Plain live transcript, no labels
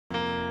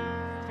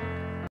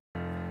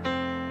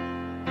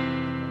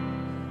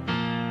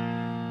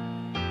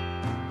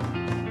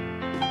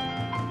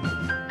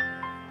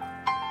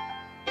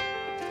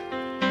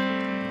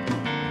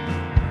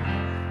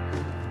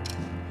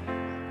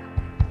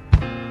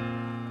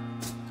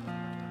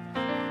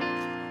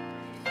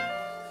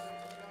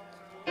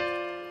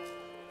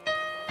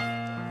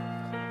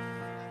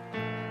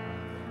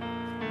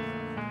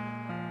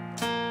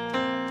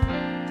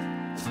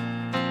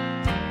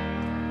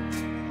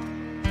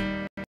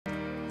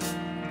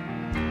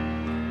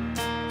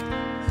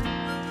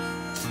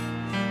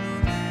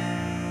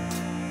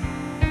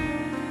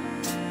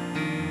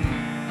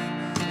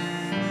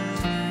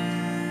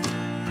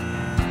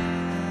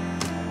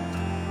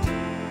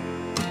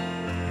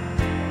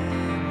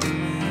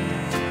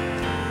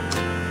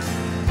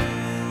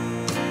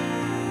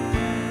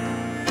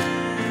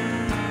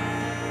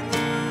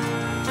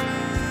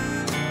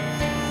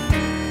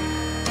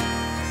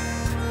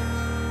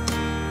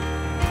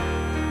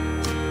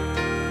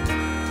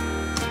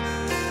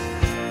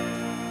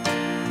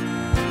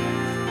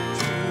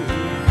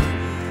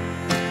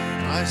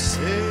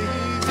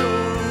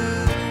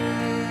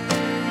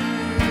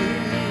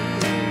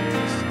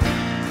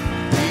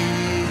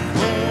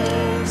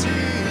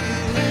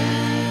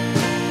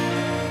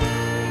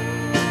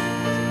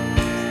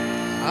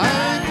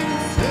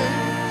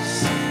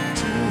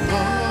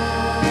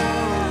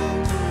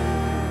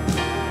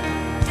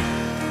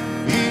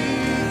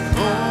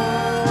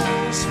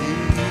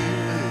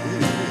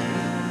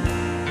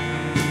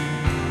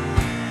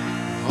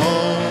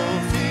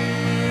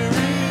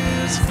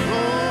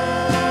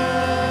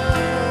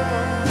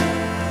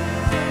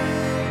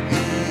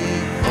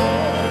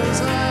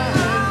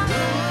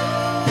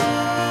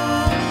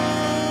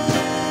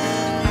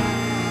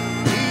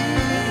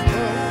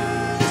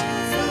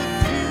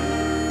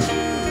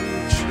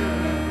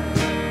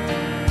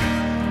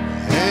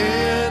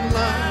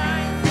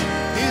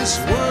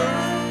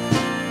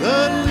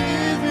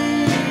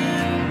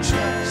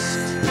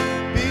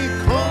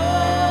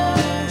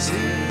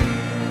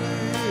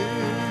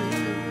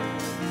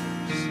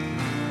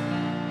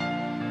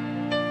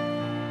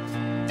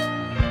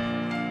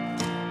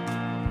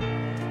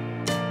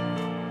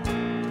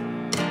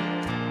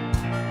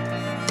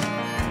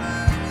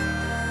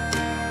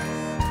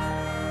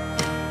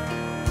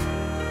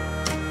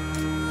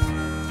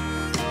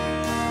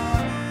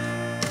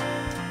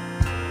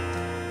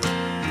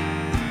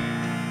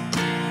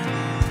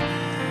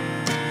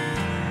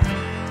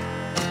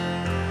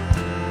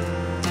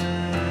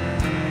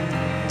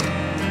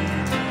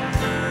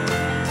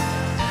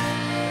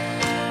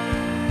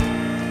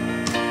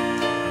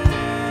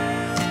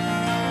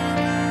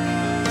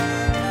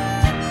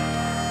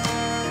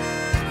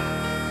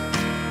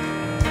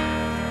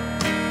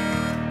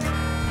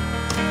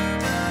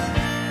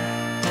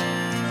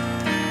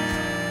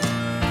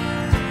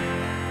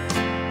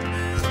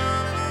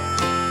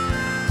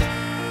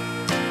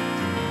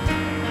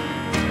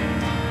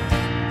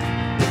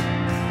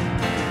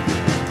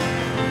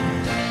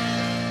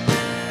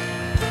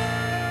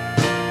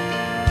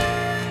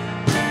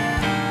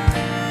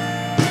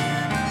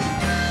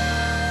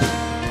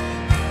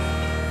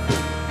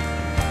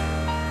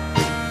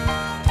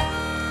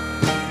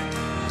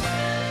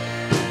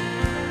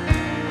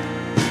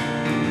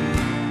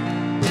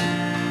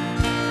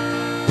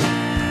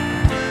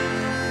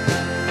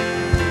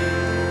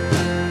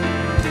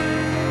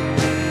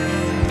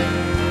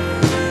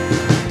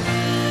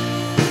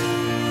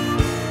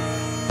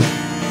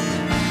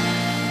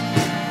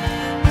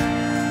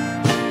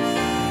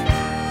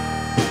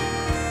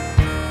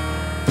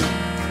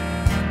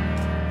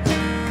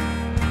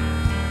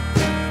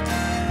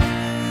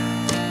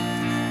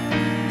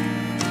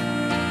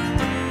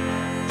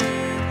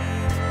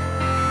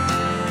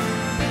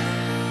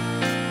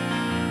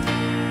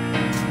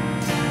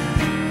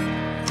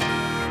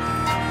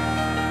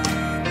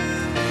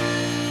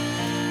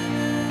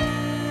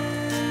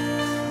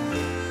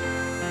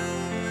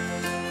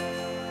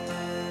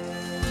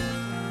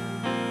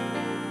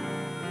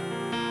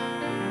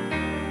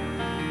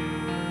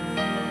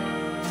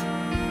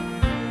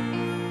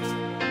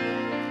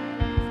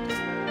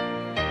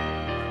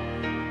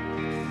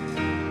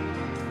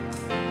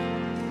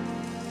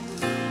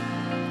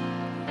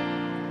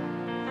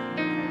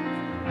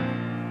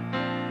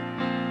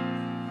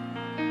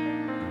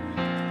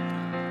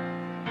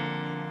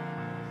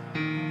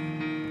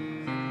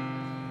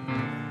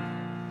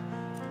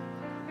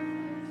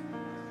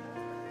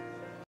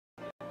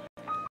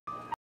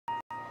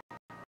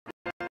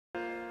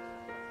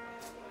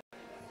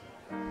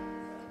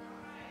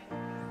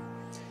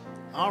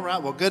All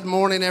right, well, good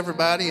morning,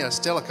 everybody.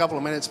 Still a couple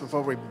of minutes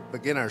before we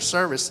begin our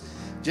service.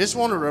 Just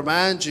want to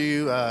remind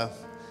you,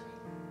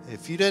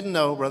 if you didn't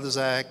know, Brother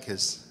Zach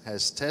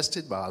has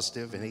tested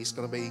positive, and he's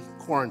going to be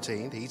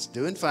quarantined. He's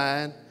doing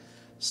fine,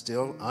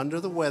 still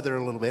under the weather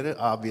a little bit,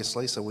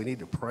 obviously, so we need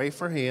to pray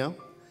for him,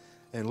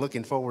 and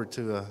looking forward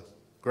to a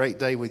great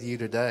day with you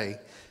today.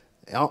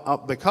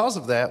 Because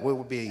of that, we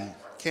will be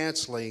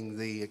canceling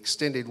the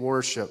extended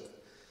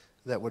worship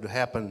that would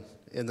happen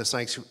in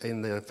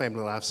the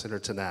Family Life Center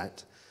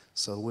tonight.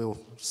 So we'll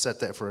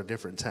set that for a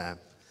different time.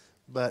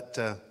 But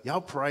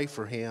y'all pray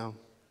for him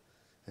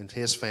and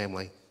his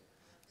family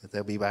that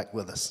they'll be back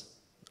with us.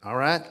 All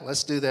right?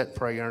 Let's do that.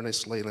 Pray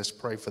earnestly. Let's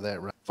pray for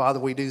that. Father,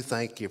 we do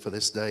thank you for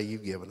this day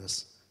you've given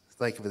us.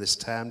 Thank you for this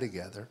time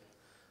together.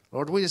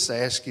 Lord, we just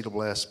ask you to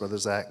bless Brother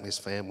Zach and his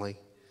family.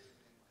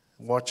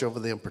 Watch over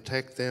them,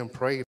 protect them,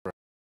 pray for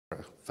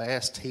a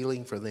fast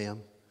healing for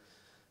them.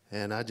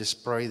 And I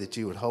just pray that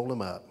you would hold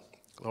them up.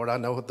 Lord, I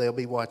know they'll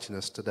be watching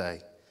us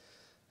today,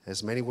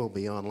 as many will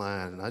be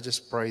online. And I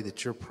just pray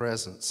that your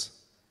presence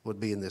would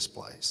be in this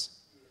place.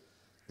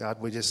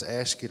 God, we just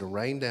ask you to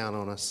rain down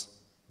on us.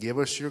 Give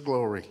us your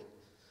glory.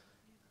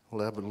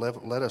 Let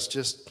us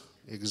just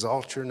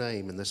exalt your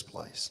name in this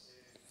place.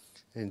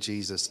 In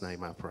Jesus'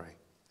 name I pray.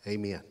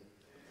 Amen.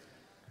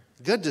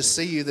 Good to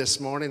see you this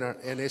morning,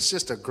 and it's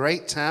just a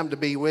great time to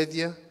be with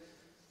you.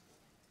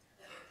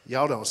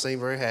 Y'all don't seem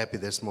very happy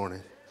this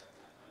morning.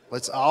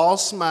 Let's all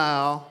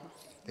smile.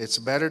 It's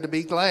better to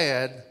be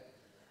glad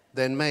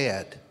than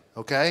mad,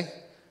 okay?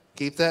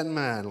 Keep that in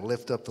mind.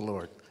 Lift up the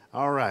Lord.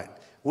 All right.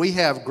 We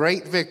have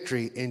great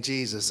victory in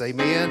Jesus.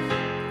 Amen.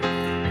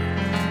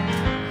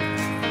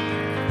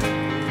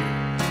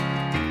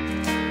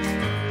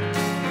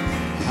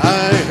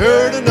 I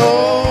heard an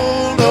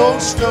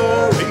old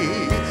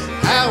story,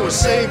 how a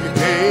Savior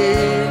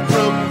came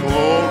from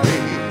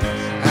glory,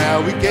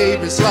 how he gave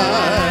his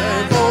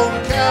life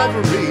on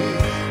Calvary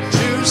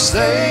to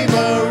save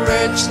a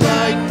wretch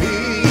like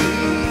me.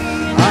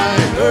 I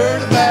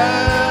heard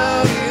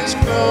about his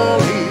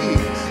glory,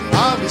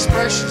 of his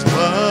precious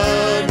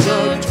blood's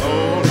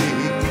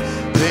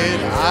atoning. Then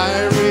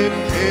I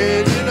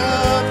repented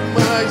of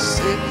my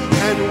sin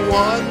and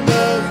won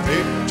the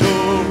victory.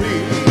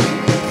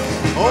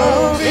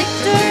 Oh,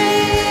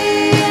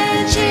 victory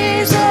in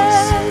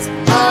Jesus,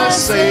 my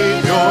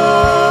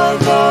Savior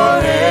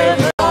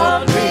forever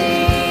bought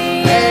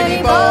me, and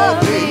he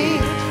bought me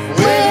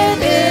with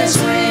his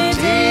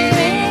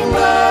redeeming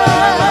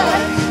blood.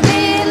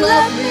 He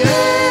loved me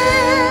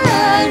and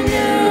I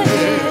knew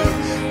him,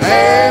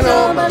 and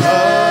all my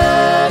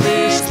love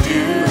is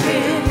to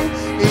him.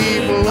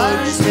 He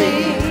plunged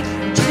me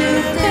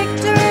to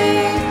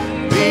victory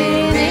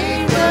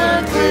beneath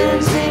the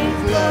cleansing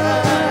flood.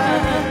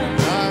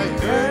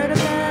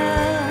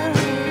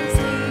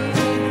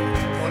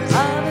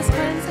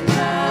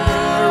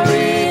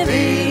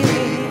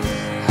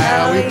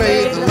 He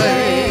made the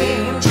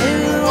lame to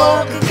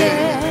walk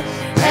again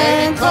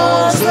and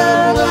caused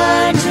the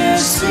blind to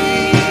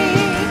see.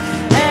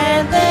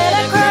 And then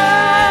I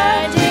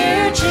cried,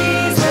 dear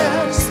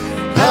Jesus,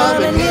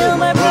 come and heal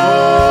my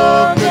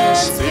broken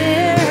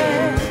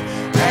spirit.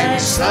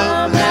 And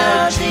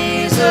somehow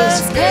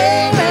Jesus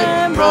came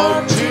and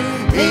brought to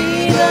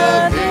me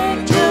the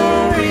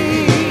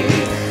victory.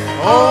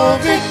 Oh,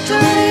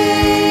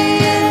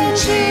 victory in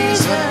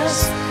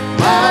Jesus,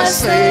 my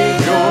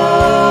Savior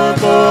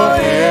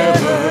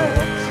forever.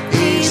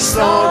 He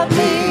sought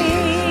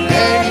me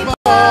and he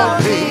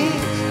bought me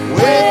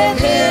with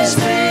his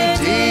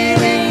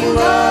redeeming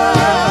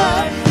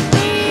blood.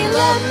 He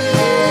loved me,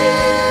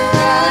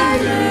 I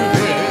knew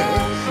him,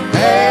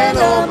 and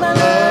all my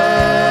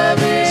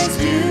love is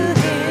to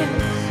him.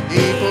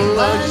 He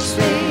plunged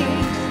me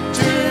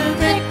to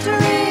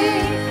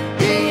victory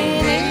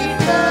beneath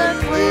the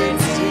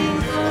cleansing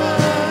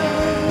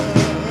blood.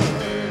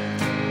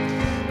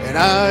 And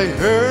I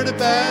heard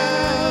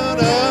about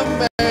a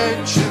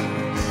mansion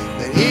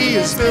that he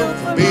has built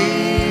for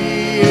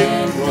me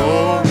in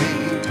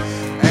glory,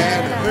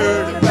 and I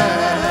heard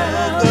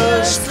about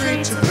the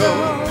streets of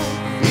gold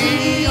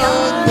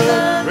beyond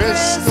the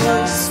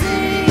crystal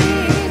sea,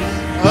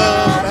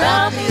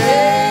 about the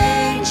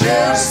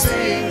angels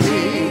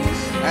singing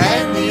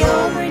and the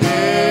old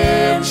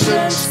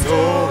redemption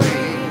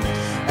story,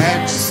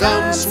 and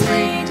some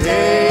sweet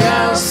day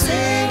I'll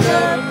sing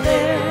up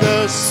there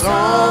the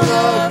song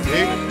of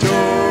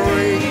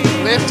victory.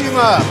 Lift him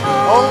up.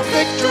 Oh,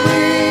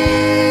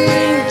 victory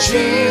in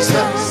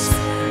Jesus,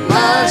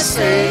 my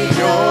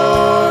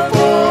Savior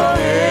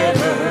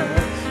forever.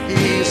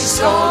 He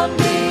sought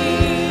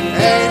me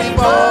and he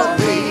bought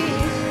me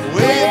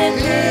with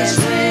his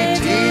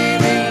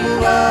redeeming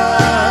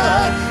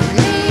blood.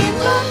 He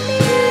loved me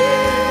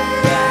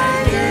and I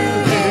knew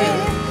him,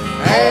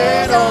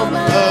 and all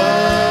my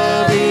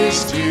love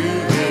is to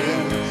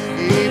him.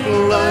 He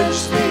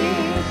plunged me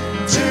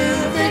to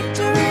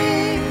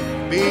victory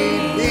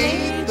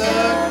beneath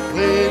the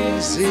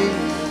cleansing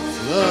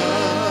flood.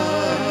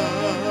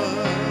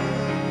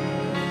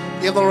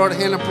 Give the Lord a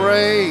hand of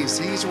praise.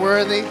 He's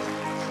worthy.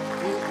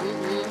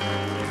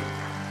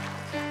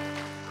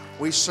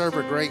 We serve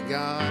a great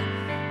God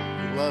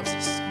who loves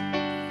us.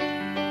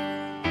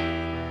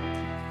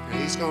 And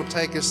he's going to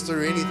take us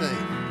through anything.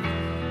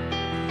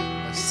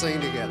 Let's sing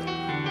together.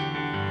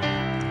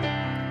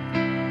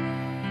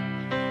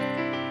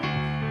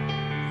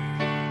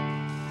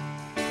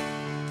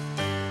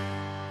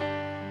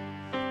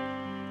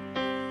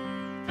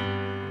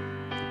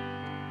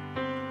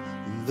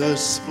 The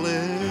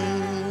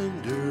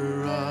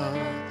splendor of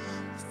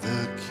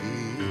the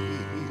King,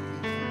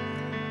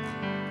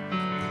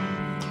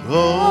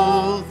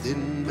 clothed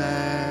in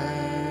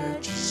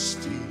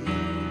majesty,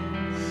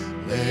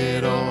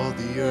 let all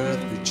the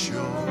earth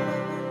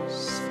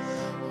rejoice,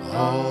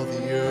 all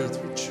the earth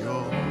rejoice.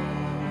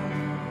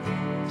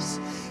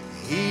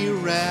 He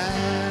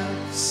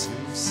wraps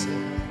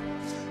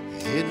himself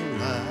in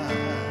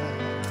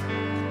light,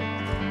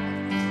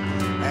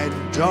 and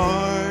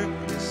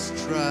darkness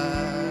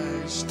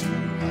tries to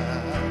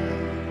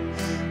hide,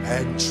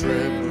 and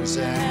trembles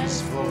at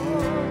his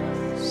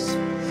voice,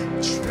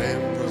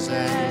 trembles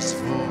at his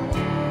voice.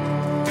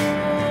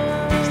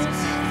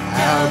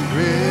 How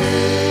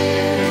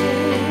great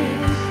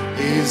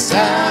is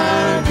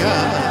our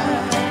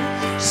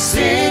God?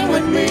 Sing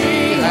with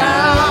me,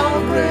 how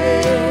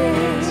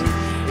great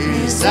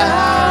is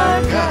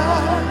our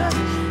God?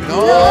 And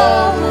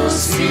all will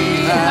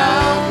see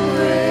how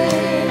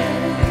great,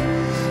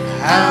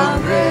 how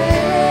great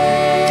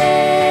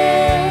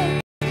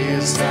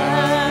is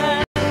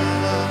our God.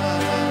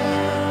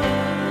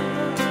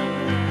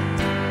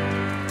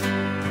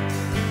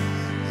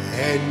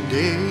 and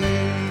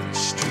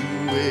age to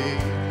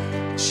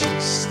age he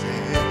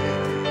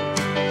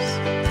stands.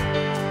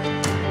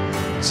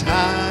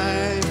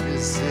 Time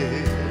is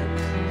in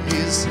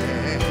his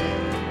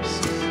hands,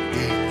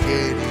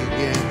 beginning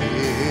and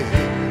end,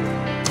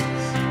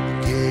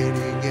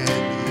 beginning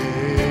and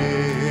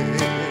end.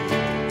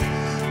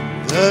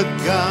 The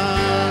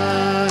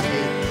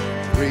Godhead,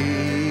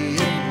 three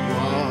in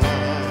one,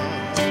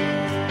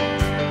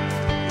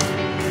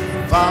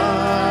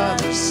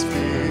 Father,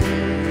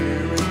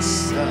 Spirit,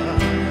 Son,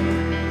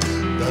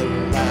 the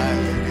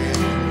light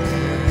and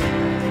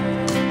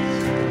the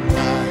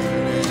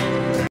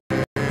light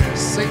and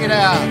sing it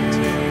out.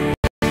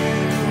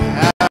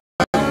 How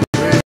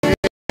great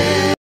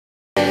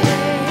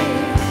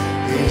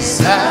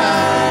is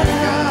our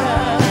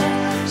God?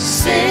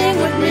 Sing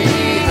with me,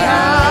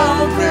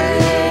 how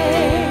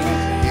great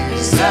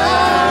is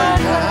our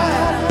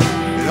God?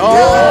 And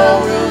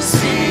all will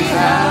see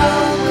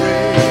how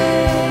great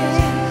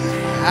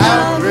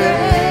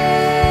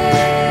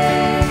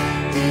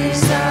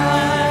is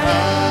our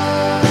God.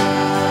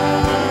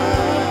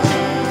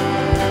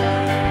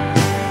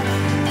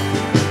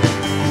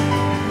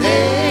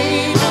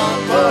 Name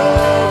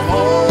above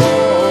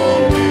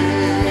all names.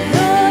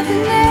 You're the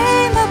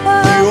name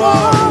above You are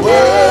all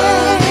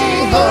worthy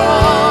names.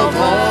 of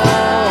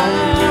all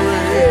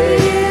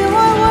praise. You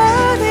are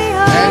worthy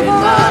of And my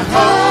all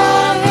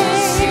heart will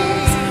praise.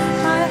 sing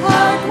My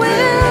heart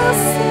will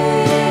sing.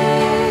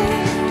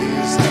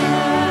 is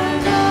our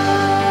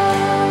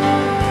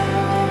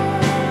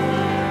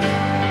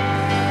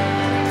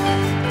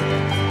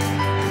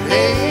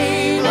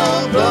name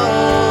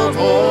above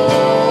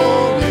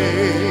all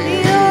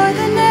names. You're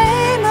the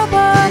name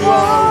above You are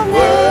all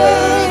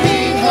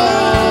worthy names.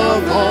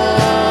 of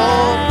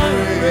all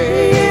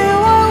praise. You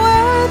are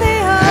worthy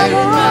of And my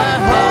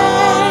all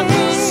heart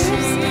will praise.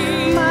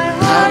 sing My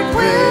how heart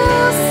will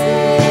great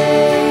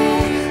sing.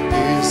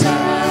 is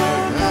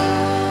our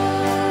God.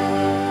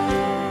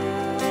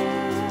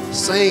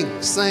 Sing,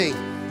 sing.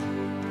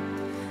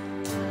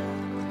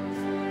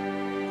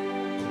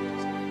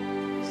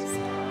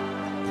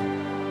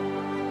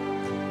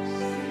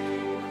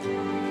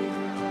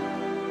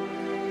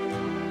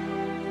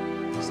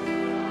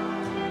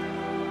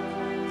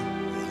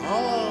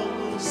 All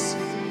will see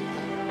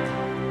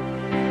how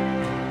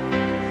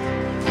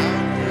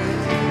great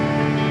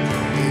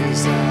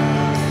is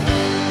our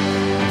God.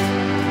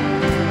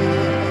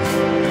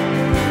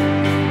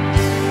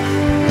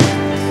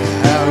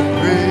 How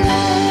great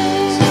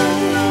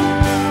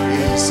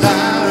is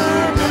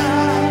our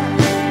God.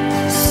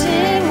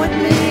 Sing with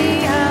me,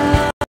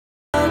 how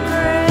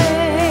great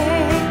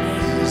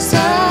Is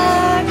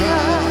our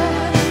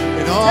God.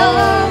 And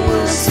all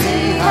will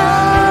see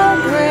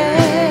how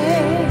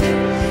great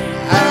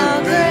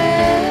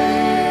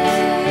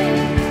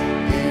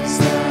is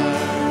our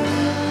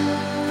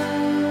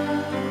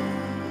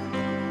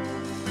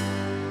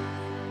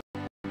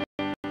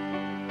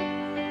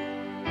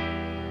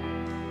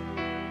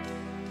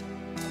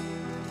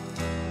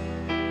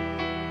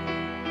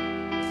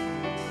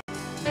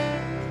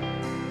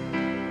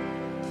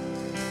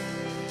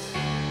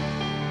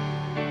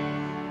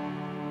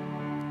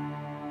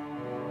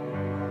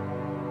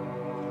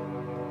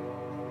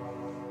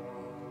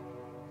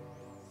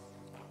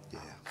Yeah.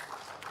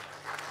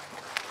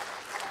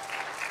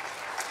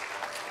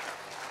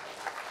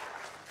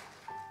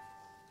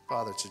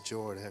 Father, it's a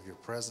joy to have your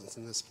presence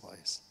in this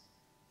place.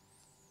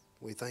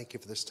 We thank you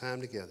for this time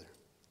together.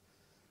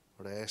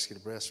 Lord, I ask you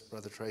to bless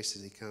Brother Tracy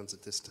as he comes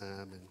at this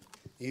time and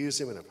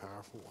use him in a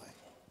powerful way.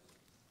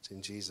 It's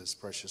in Jesus'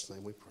 precious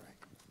name we pray.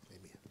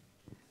 Amen.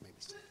 Maybe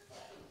so.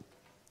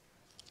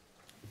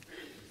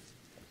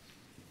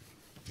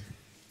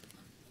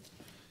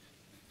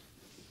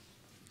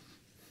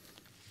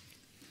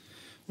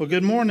 Well,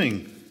 good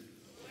morning.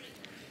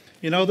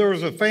 You know, there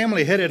was a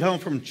family headed home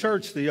from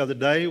church the other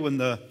day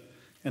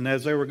and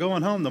as they were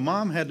going home, the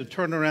mom had to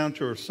turn around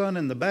to her son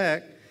in the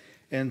back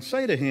and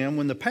say to him,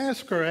 when the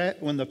pastor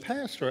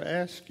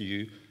asks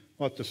you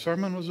what the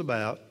sermon was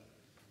about,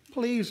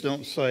 please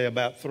don't say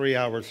about 3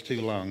 hours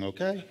too long,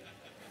 okay?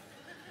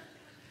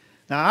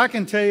 Now, I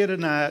can tell you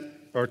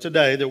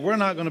today that we're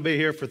not going to be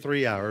here for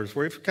 3 hours.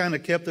 We've kind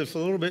of kept this a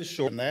little bit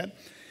short than that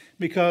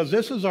because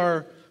this is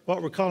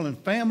what we're calling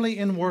family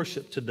in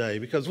worship today,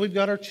 because we've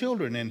got our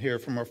children in here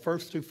from our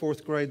 1st through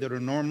 4th grade that are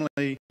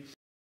normally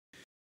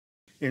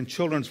in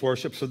children's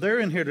worship. So they're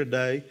in here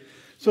today.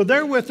 So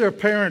they're with their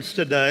parents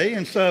today.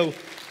 And so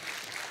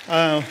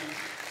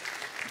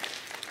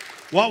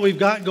what we've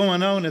got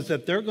going on is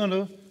that they're going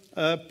to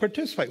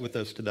participate with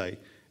us today.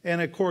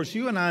 And of course,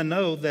 you and I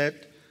know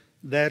that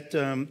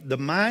the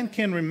mind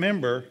can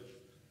remember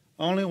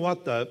only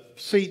what the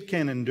seat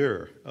can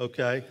endure,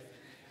 okay?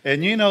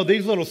 And you know,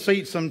 these little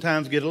seats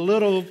sometimes get a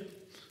little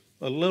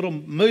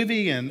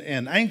movie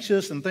and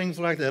anxious and things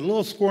like that, a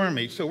little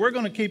squirmy. So we're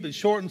going to keep it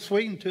short and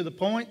sweet and to the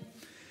point.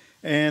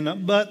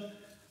 But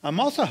I'm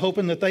also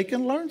hoping that they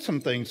can learn some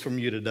things from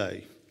you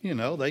today. You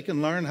know, they can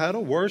learn how to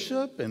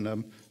worship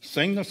and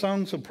sing the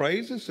songs of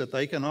praises, that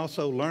they can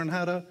also learn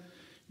how to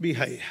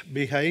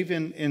behave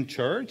in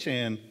church,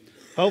 and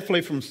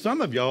hopefully from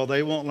some of y'all,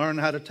 they won't learn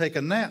how to take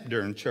a nap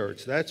during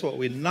church. That's what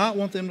we not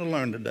want them to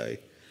learn today.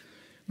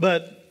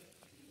 But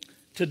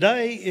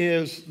today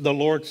is the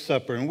Lord's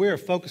Supper, and we are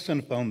focusing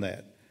upon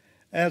that.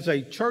 As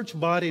a church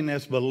body and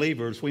as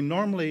believers, we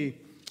normally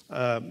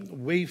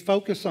we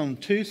focus on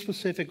two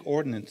specific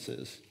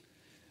ordinances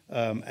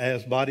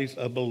as bodies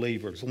of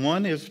believers.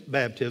 One is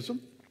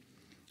baptism,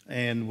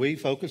 and we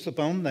focus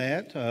upon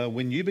that.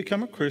 When you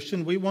become a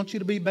Christian, we want you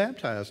to be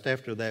baptized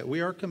after that.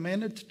 We are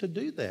commanded to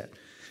do that.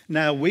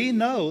 Now, we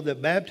know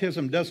that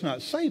baptism does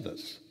not save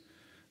us,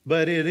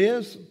 but it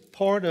is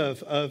part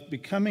of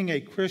becoming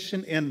a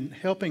Christian and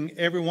helping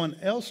everyone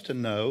else to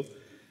know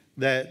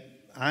that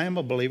I am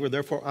a believer,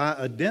 therefore I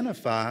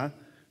identify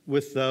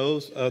with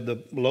those of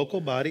the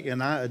local body,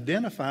 and I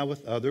identify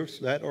with others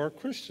that are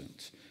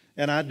Christians.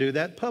 And I do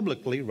that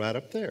publicly right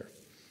up there.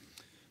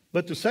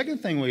 But the second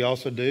thing we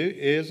also do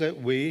is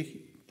that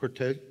we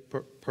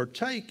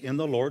partake in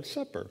the Lord's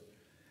Supper.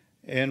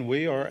 And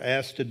we are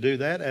asked to do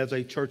that as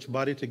a church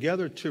body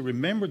together to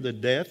remember the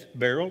death,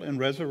 burial, and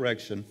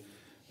resurrection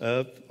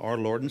of our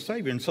Lord and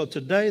Savior. And so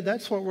today,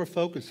 that's what we're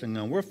focusing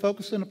on. We're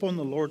focusing upon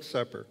the Lord's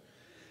Supper.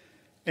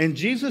 And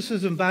Jesus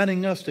is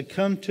inviting us to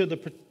come to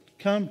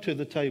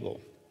the table.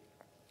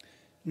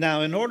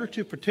 Now, in order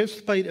to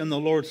participate in the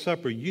Lord's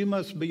Supper, you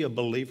must be a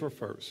believer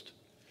first.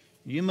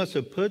 You must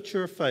have put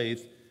your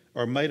faith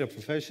or made a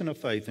profession of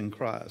faith in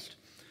Christ.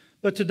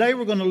 But today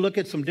we're going to look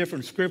at some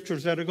different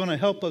scriptures that are going to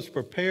help us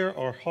prepare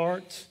our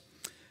hearts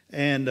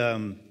and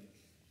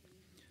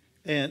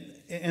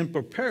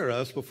prepare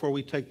us before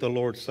we take the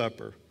Lord's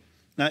Supper.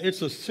 Now,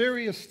 it's a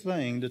serious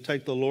thing to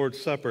take the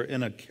Lord's Supper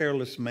in a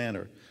careless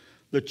manner.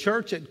 The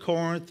church at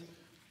Corinth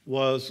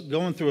was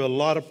going through a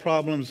lot of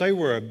problems. They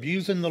were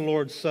abusing the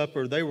Lord's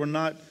Supper. They were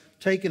not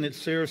taking it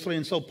seriously.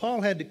 And so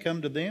Paul had to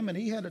come to them, and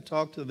he had to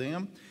talk to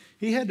them.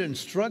 He had to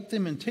instruct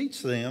them and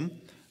teach them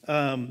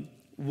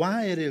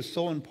why it is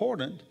so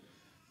important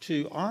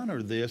to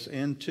honor this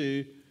and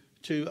to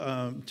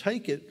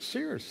take it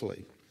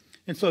seriously.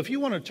 And so if you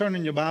want to turn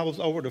in your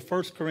Bibles over to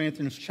 1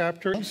 Corinthians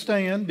chapter, don't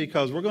stand,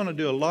 because we're going to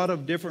do a lot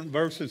of different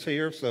verses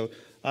here, so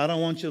I don't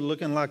want you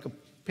looking like a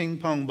ping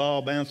pong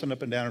ball bouncing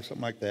up and down or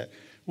something like that.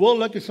 We'll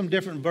look at some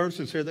different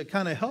verses here that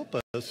kind of help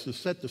us to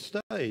set the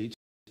stage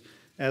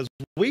as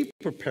we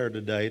prepare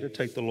today to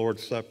take the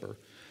Lord's Supper.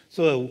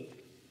 So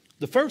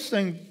the first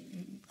thing,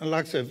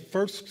 like I said,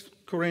 1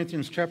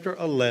 Corinthians chapter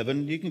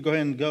 11, you can go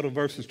ahead and go to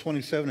verses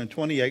 27 and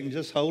 28 and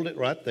just hold it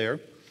right there.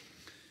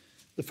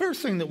 The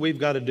first thing that we've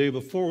got to do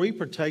before we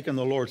partake in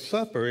the Lord's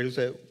Supper is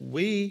that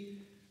we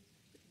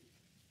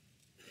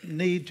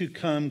need to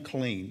come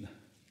clean.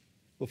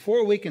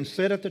 Before we can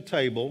sit at the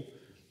table,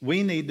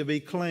 we need to be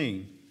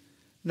clean.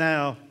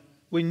 Now,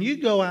 when you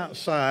go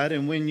outside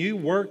and when you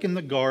work in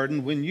the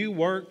garden, when you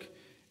work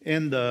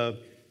in the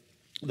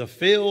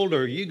field,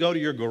 or you go to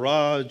your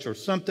garage or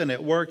something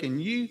at work,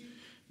 and you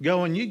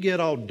go and you get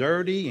all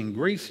dirty and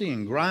greasy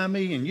and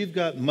grimy and you've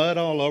got mud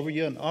all over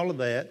you and all of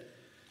that,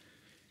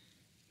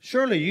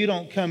 surely you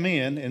don't come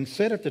in and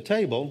sit at the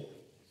table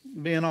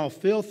being all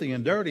filthy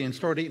and dirty and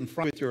start eating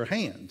fries with your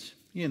hands.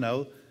 You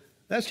know,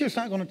 that's just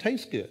not going to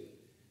taste good,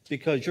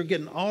 because you're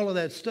getting all of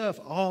that stuff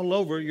all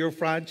over your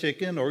fried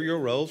chicken or your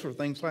rolls or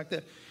things like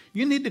that.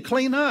 You need to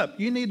clean up.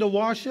 You need to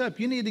wash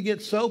up. You need to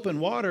get soap and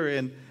water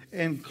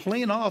and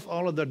clean off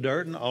all of the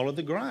dirt and all of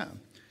the grime.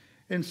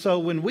 And so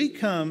when we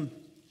come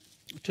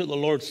to the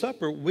Lord's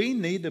Supper, we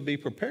need to be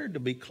prepared to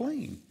be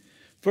clean.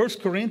 1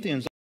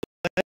 Corinthians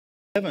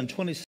 11,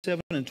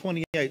 27 and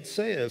 28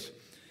 says,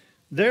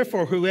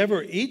 "Therefore,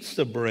 whoever eats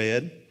the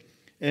bread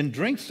and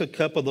drinks the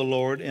cup of the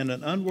Lord in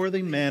an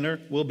unworthy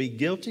manner will be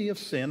guilty of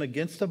sin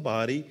against the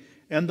body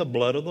and the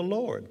blood of the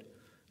Lord.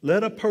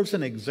 Let a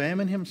person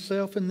examine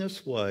himself in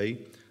this way.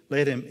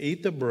 Let him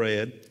eat the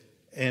bread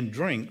and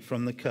drink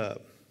from the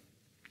cup."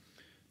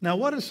 Now,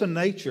 what is the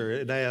nature,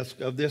 it asks,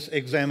 of this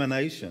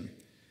examination?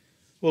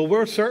 Well,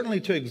 we're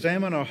certainly to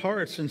examine our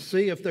hearts and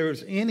see if there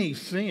is any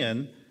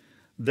sin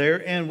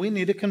there, and we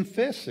need to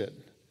confess it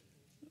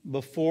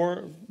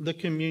before the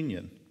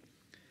communion.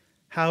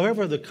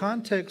 However, the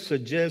context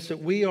suggests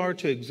that we are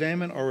to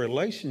examine our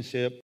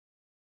relationship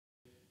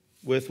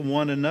with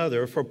one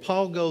another, for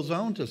Paul goes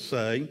on to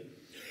say,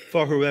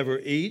 "For whoever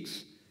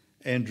eats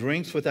and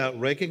drinks without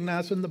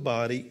recognizing the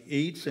body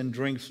eats and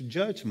drinks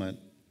judgment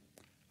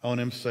on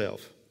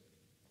himself."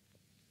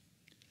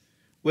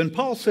 When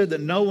Paul said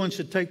that no one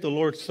should take the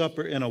Lord's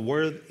Supper in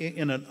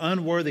an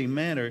unworthy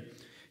manner,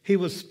 he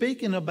was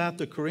speaking about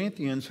the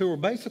Corinthians, who were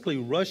basically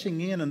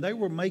rushing in, and they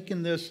were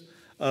making this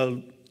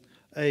love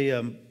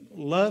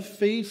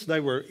feast. They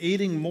were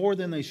eating more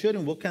than they should,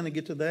 and we'll kind of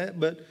get to that.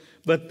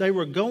 But they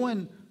were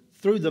going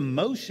through the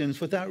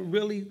motions without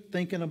really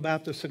thinking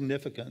about the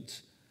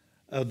significance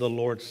of the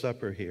Lord's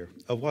Supper here,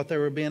 of what they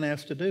were being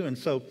asked to do. And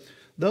so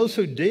those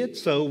who did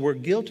so were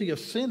guilty of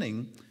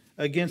sinning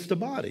against the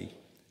body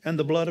and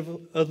the blood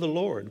of the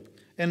Lord.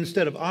 And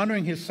instead of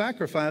honoring his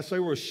sacrifice, they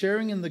were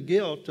sharing in the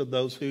guilt of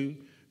those who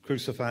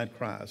crucified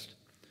Christ.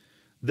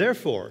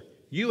 Therefore,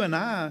 you and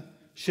I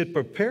should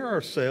prepare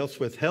ourselves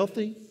with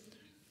healthy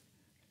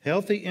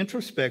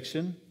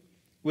introspection,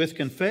 with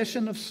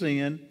confession of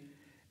sin,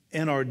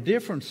 and our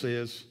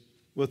differences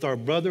with our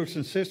brothers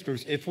and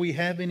sisters. If we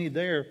have any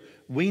there,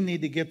 we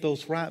need to get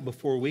those right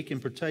before we can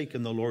partake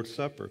in the Lord's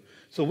Supper.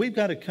 So we've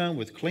got to come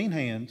with clean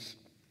hands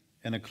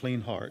and a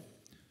clean heart.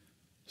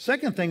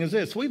 Second thing is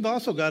this: we've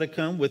also got to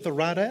come with the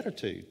right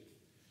attitude.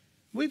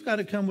 We've got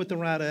to come with the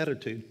right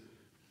attitude.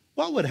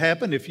 What would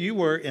happen if you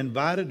were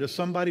invited to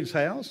somebody's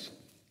house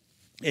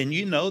and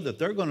you know that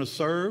they're going to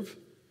serve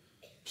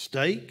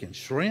steak and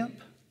shrimp?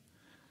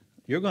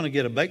 You're going to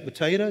get a baked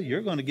potato.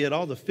 You're going to get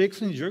all the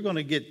fixings. You're going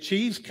to get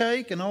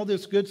cheesecake and all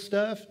this good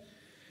stuff.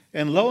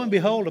 And lo and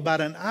behold,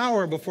 about an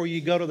hour before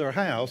you go to their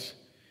house,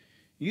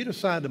 you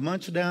decide to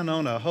munch down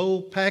on a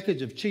whole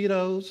package of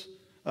Cheetos,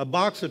 a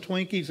box of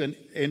Twinkies,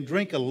 and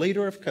drink a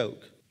liter of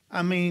Coke.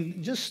 I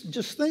mean,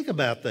 just think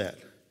about that.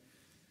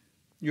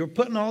 You're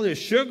putting all this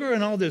sugar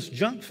and all this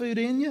junk food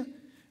in you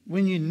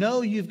when you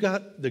know you've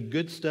got the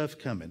good stuff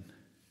coming.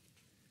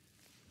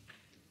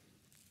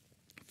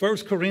 1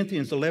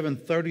 Corinthians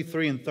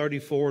 11:33 and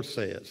 34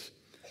 says,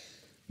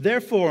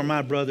 "Therefore,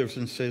 my brothers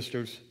and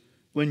sisters,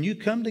 when you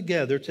come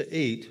together to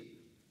eat,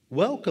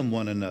 welcome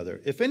one another.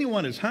 If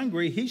anyone is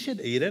hungry, he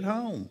should eat at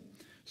home,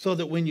 so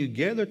that when you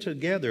gather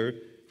together,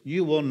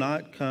 you will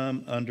not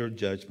come under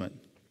judgment."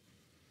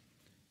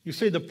 You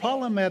see, the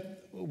problem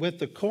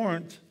at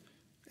Corinth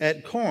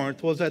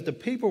was that the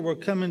people were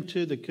coming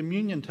to the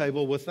communion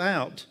table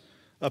without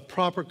a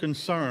proper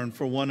concern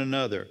for one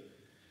another.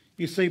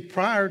 You see,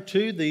 prior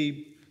to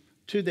the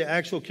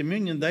actual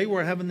communion, they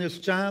were having this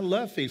giant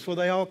love feast where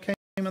they all came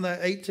and they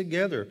ate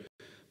together.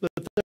 But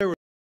there was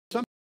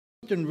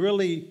something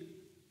really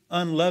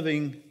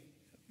unloving,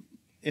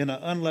 in an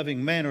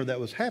unloving manner, that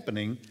was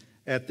happening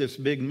at this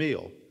big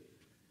meal.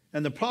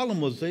 And the problem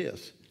was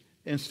this: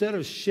 instead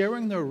of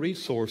sharing their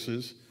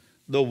resources,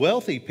 the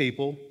wealthy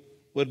people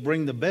would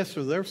bring the best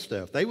of their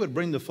stuff. They would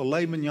bring the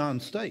filet mignon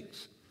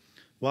steaks,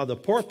 while the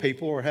poor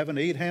people were having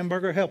to eat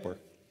hamburger helper.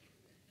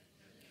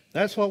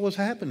 That's what was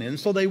happening. And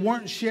so they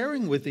weren't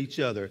sharing with each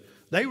other.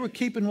 They were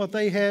keeping what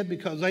they had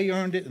because they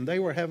earned it, and they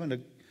were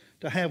having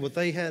to have what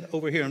they had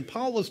over here. And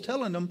Paul was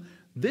telling them,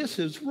 this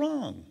is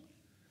wrong.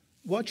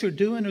 What you're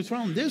doing is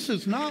wrong. This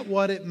is not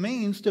what it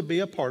means to be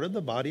a part of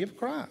the body of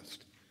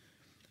Christ.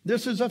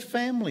 This is a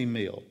family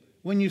meal.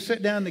 When you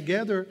sit down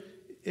together,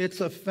 it's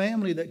a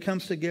family that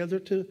comes together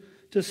to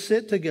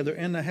sit together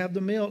and to have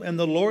the meal. And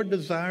the Lord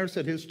desires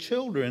that his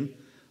children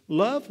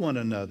love one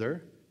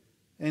another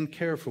and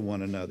care for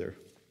one another.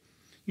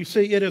 You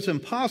see, it is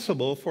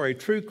impossible for a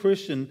true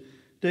Christian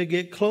to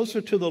get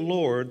closer to the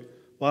Lord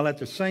while at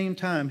the same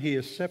time he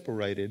is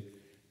separated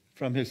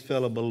from his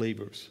fellow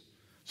believers.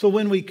 So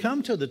when we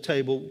come to the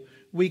table,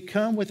 we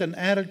come with an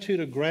attitude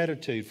of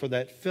gratitude for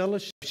that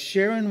fellowship,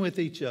 sharing with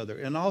each other,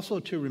 and also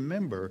to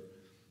remember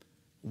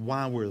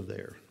why we're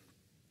there.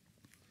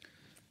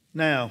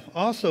 Now,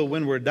 also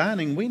when we're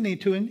dining, we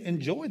need to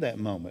enjoy that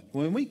moment.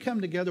 When we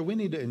come together, we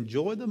need to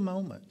enjoy the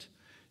moment.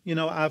 You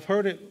know, I've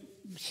heard it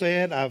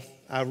said,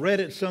 I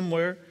read it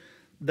somewhere,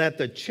 that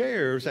the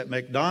chairs at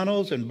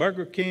McDonald's and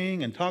Burger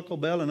King and Taco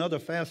Bell and other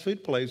fast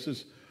food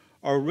places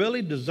are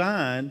really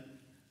designed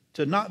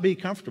to not be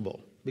comfortable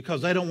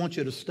because they don't want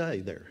you to stay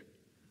there.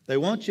 They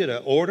want you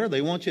to order,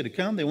 they want you to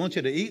come, they want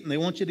you to eat, and they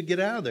want you to get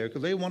out of there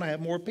because they want to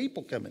have more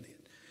people coming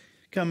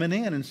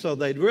in. And so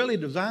they'd really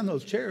design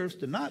those chairs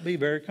to not be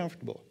very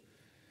comfortable.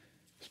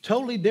 It's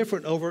totally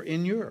different over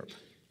in Europe.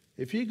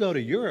 If you go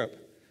to Europe,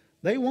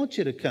 they want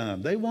you to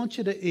come. They want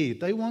you to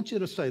eat. They want you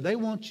to stay. They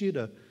want you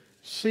to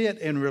sit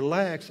and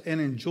relax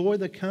and enjoy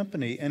the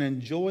company and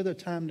enjoy the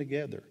time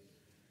together.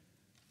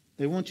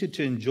 They want you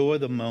to enjoy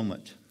the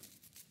moment.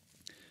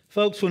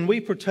 Folks, when we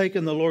partake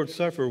in the Lord's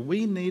Supper,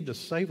 we need to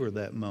savor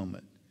that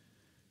moment.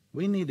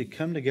 We need to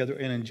come together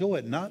and enjoy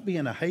it, not be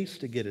in a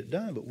haste to get it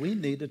done, but we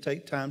need to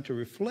take time to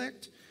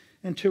reflect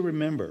and to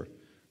remember.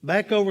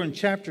 Back over in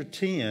chapter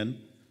 10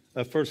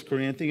 of 1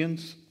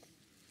 Corinthians,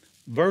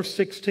 verse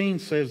 16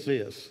 says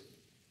this: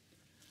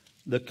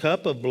 "The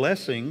cup of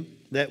blessing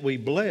that we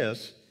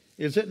bless,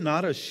 is it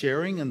not a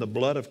sharing in the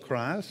blood of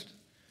Christ?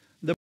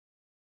 The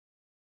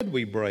bread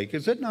we break,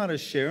 is it not a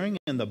sharing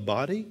in the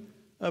body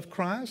of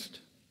Christ?"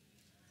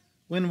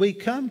 When we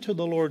come to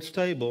the Lord's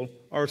table,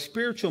 our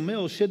spiritual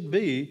meal should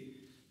be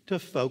to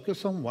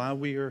focus on why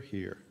we are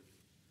here.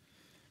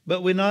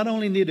 But we not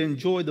only need to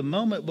enjoy the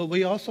moment, but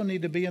we also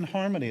need to be in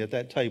harmony at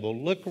that table.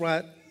 Look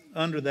right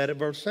under that at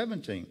verse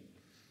 17,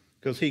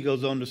 because he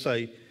goes on to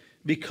say,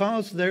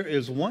 "Because there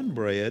is one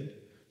bread,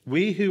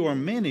 we who are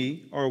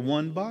many are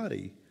one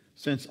body,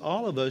 since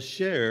all of us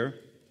share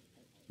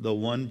the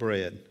one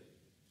bread."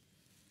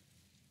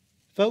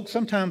 Folks,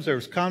 sometimes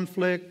there's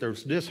conflict,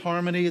 there's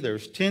disharmony,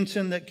 there's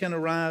tension that can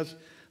arise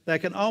that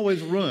can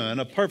always ruin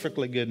a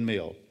perfectly good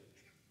meal.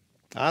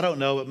 I don't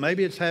know, but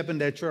maybe it's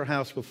happened at your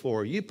house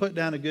before. You put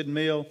down a good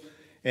meal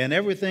and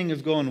everything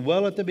is going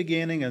well at the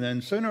beginning, and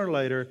then sooner or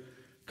later,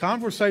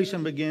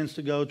 conversation begins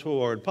to go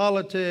toward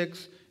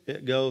politics,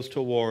 it goes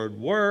toward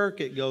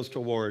work, it goes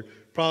toward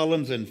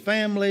problems in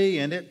family,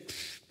 and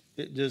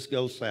It just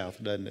goes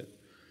south, doesn't it?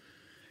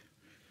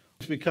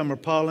 It's become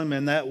appalling,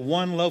 and that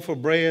one loaf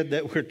of bread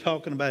that we're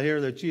talking about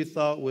here that you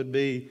thought would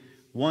be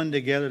one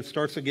together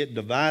starts to get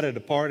divided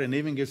apart and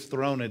even gets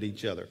thrown at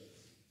each other,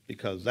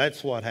 because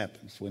that's what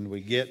happens when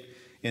we get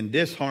in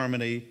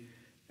disharmony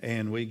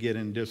and we get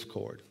in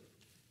discord.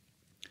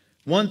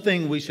 One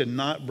thing we should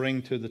not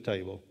bring to the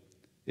table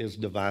is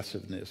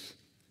divisiveness.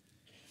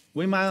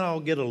 We might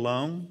all get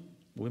along.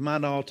 We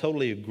might all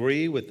totally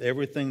agree with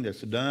everything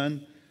that's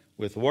done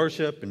with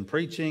worship and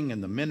preaching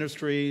and the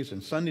ministries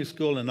and Sunday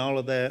school and all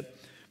of that.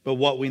 But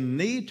what we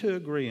need to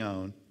agree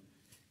on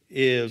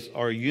is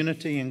our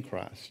unity in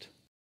Christ,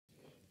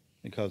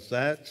 because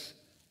that's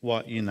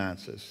what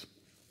unites us.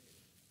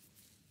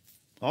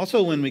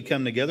 Also, when we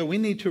come together, we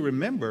need to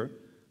remember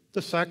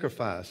the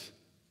sacrifice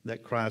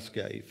that Christ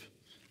gave.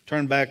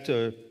 Turn back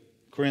to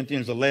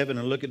Corinthians 11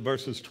 and look at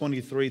verses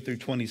 23 through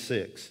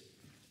 26.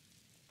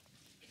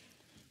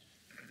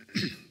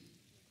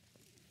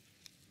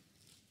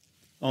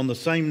 On the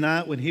same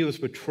night when he was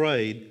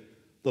betrayed,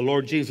 the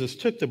Lord Jesus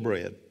took the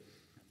bread.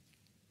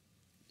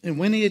 And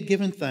when he had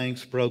given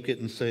thanks, broke it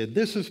and said,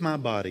 "This is my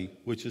body,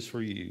 which is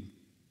for you.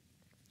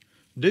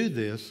 Do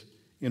this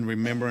in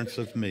remembrance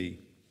of me."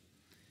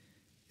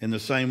 In the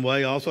same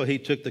way, also, he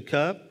took the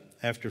cup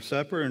after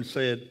supper and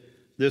said,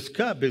 "This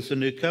cup is the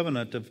new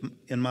covenant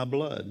in my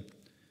blood.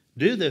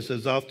 Do this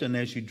as often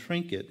as you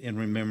drink it in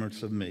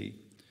remembrance of me.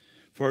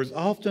 For as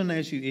often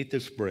as you eat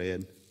this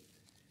bread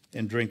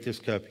and drink this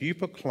cup, you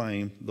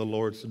proclaim the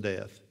Lord's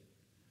death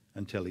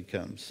until he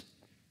comes."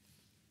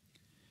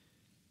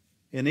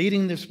 In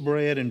eating this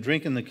bread and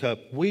drinking the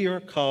cup, we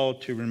are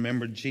called to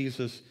remember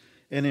Jesus,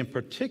 and in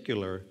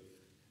particular,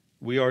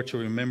 we are to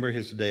remember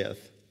his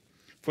death.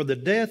 For the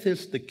death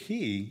is the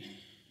key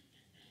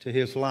to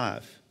his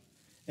life.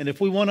 And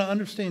if we want to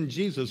understand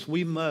Jesus,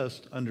 we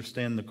must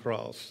understand the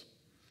cross.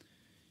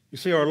 You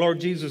see, our Lord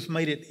Jesus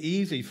made it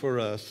easy for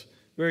us,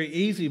 very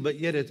easy, but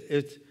yet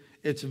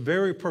it's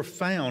very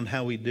profound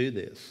how we do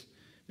this.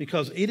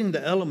 Because eating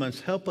the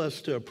elements help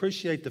us to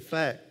appreciate the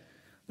fact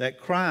that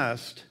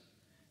Christ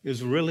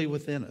is really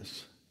within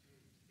us.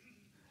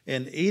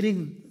 And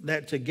eating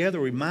that together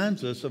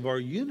reminds us of our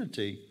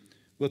unity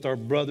with our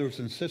brothers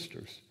and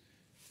sisters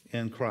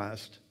in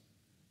Christ,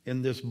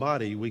 in this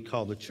body we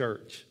call the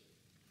church.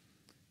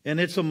 And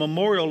it's a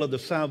memorial of the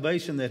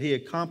salvation that he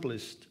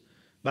accomplished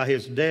by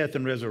his death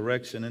and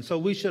resurrection. And so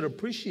we should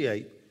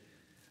appreciate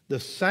the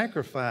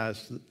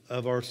sacrifice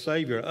of our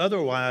Savior.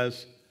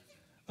 Otherwise,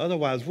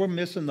 we're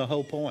missing the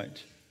whole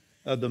point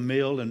of the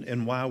meal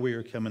and why we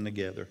are coming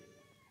together.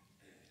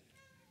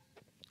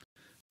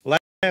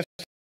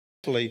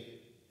 Lastly,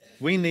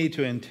 we need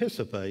to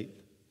anticipate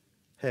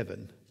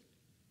heaven.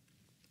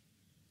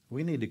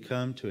 We need to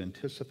come to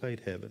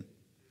anticipate heaven.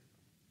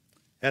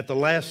 At the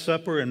Last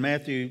Supper in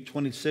Matthew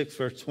 26,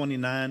 verse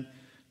 29,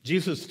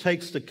 Jesus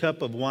takes the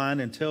cup of wine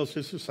and tells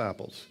his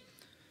disciples,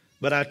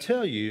 "But I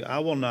tell you, I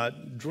will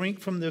not drink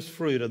from this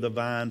fruit of the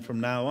vine from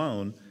now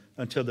on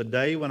until the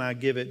day when I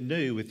give it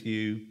new with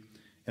you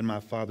in my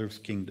Father's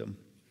kingdom."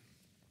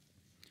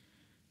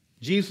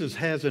 Jesus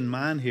has in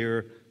mind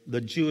here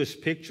the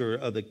Jewish picture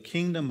of the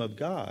kingdom of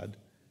God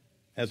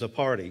as a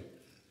party.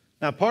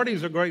 Now,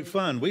 parties are great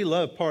fun. We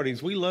love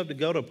parties. We love to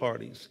go to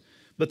parties.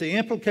 But the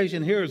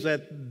implication here is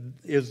that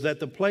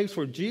the place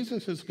where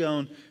Jesus is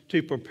going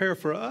to prepare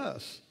for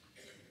us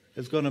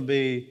is going to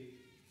be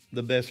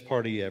the best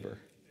party ever.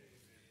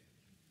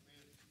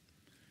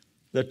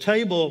 The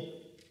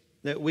table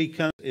that we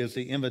come is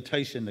the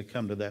invitation to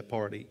come to that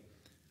party.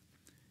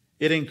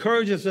 It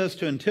encourages us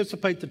to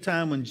anticipate the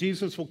time when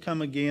Jesus will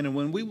come again and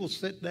when we will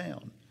sit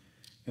down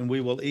and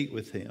we will eat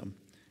with him.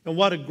 And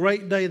what a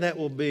great day that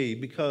will be,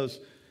 because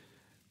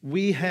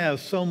we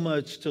have so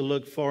much to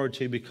look forward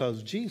to,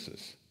 because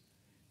Jesus,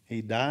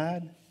 he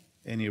died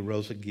and he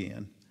rose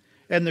again.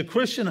 And the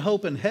Christian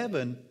hope in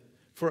heaven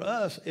for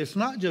us, it's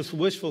not just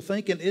wishful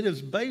thinking. It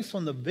is based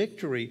on the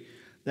victory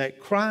that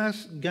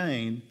Christ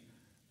gained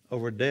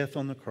over death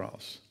on the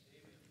cross.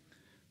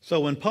 So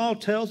when Paul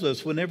tells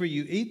us, whenever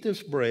you eat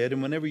this bread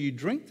and whenever you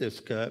drink this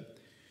cup,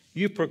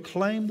 you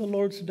proclaim the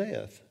Lord's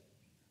death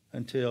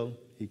until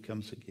he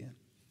comes again.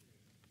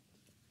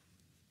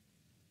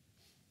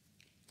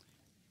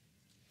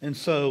 And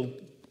so,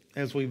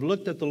 as we've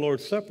looked at the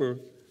Lord's Supper,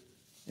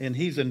 and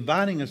he's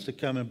inviting us to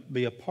come and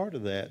be a part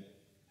of that,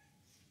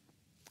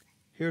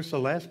 here's the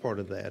last part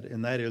of that,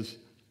 and that is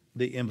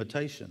the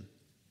invitation.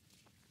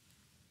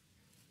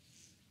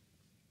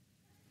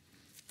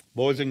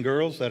 Boys and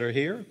girls that are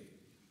here,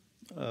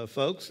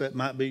 folks, that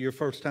might be your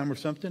first time or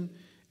something,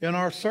 in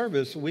our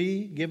service,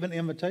 we give an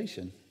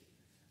invitation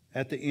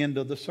at the end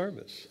of the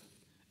service.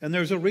 And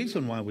there's a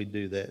reason why we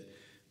do that.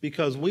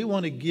 Because we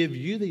want to give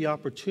you the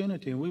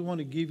opportunity and we want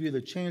to give you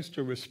the chance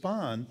to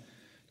respond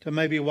to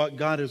maybe what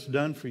God has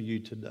done for you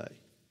today.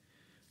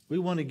 We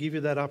want to give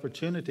you that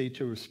opportunity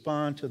to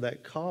respond to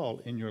that call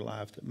in your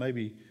life that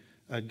maybe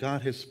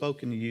God has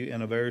spoken to you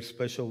in a very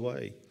special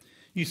way.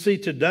 You see,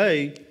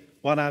 today,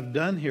 what I've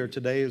done here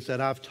today is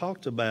that I've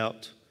talked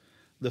about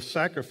the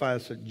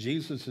sacrifice of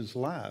Jesus'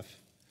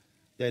 life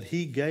that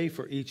he gave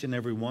for each and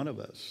every one of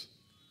us.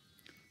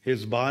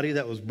 His body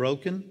that was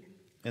broken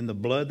and the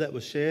blood that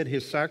was shed,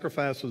 his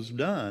sacrifice was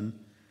done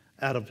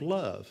out of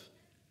love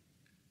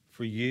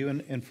for you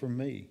and for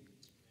me.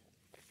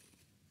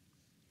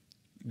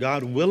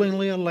 God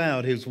willingly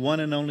allowed his one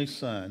and only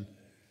Son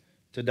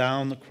to die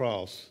on the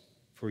cross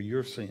for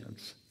your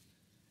sins.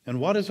 And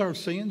what is our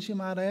sins, you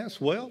might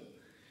ask? Well,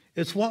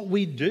 it's what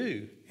we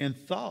do in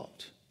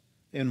thought,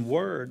 in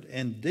word,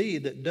 and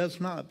deed that does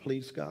not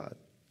please God.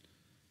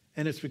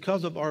 And it's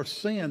because of our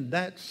sin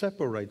that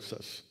separates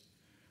us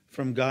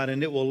from God,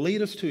 and it will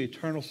lead us to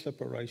eternal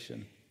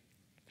separation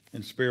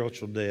and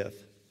spiritual death.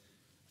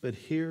 But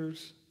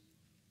here's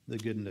the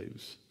good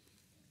news.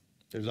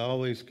 There's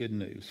always good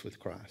news with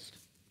Christ.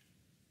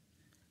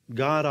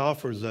 God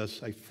offers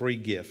us a free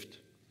gift,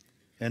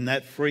 and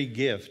that free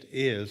gift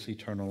is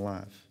eternal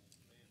life.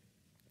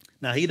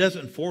 Now, he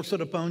doesn't force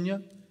it upon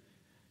you.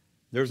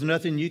 There's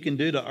nothing you can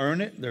do to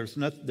earn it. There's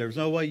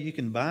no way you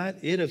can buy it.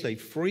 It is a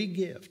free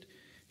gift.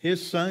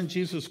 His Son,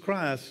 Jesus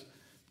Christ,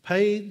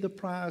 paid the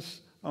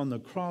price on the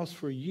cross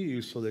for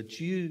you so that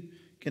you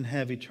can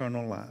have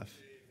eternal life.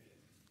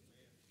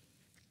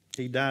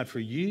 He died for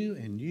you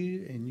and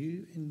you and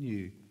you and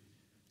you.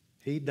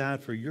 He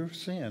died for your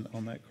sin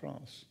on that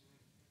cross.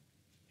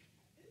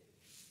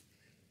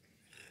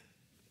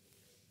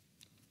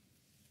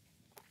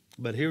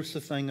 But here's the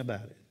thing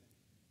about it.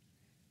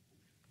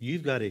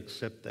 You've got to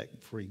accept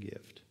that free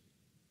gift.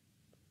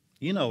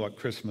 You know what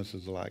Christmas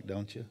is like,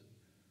 don't you?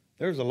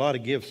 There's a lot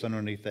of gifts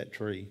underneath that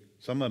tree.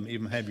 Some of them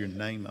even have your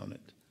name on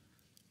it.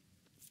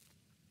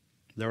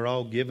 They're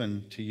all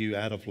given to you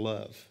out of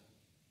love.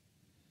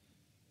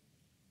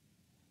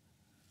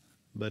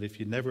 But if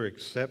you never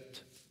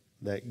accept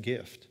that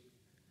gift,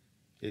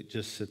 it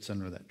just sits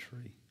under that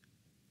tree.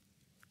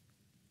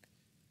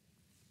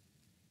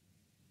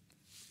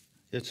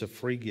 It's a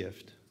free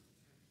gift.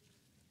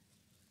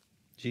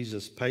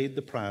 Jesus paid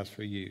the price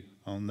for you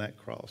on that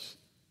cross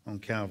on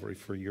Calvary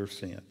for your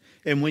sin.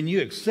 And when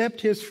you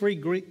accept his free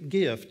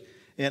gift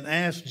and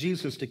ask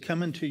Jesus to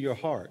come into your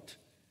heart,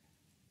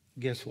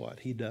 guess what?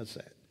 He does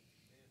that.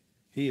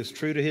 He is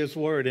true to his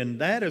word, and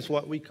that is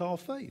what we call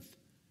faith.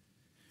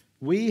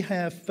 We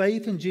have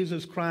faith in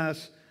Jesus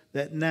Christ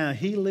that now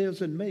he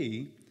lives in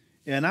me,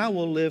 and I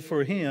will live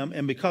for him,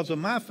 and because of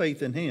my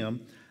faith in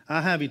him,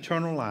 I have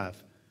eternal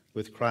life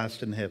with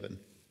Christ in heaven.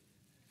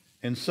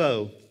 And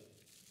so,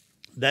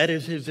 that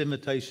is his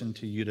invitation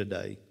to you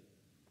today.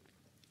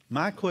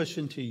 My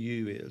question to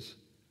you is,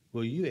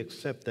 will you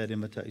accept that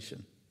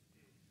invitation?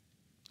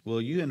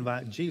 Will you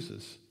invite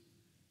Jesus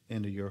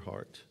into your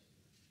heart?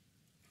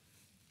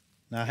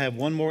 Now, I have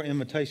one more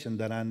invitation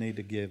that I need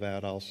to give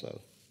out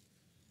also.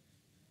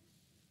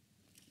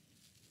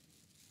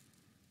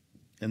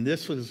 And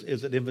this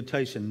is an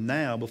invitation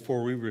now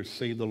before we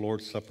receive the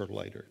Lord's Supper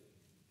later.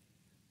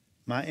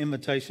 My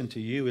invitation to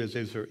you is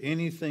there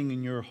anything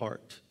in your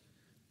heart,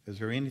 is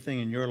there anything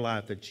in your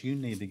life that you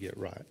need to get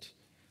right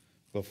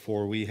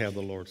before we have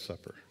the Lord's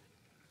Supper?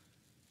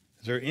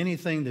 Is there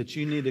anything that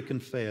you need to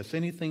confess,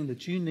 anything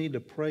that you need to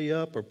pray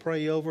up or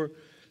pray over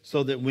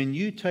so that when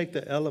you take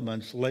the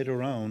elements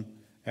later on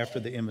after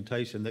the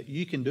invitation, that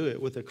you can do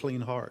it with a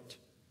clean heart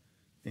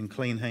and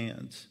clean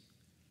hands?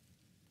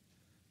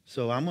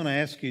 So I'm going to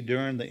ask you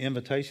during the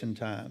invitation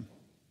time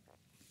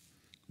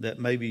that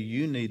maybe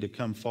you need to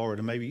come forward,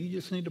 and maybe you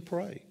just need to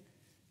pray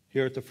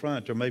here at the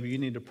front, or maybe you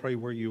need to pray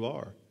where you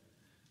are.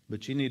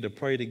 But you need to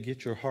pray to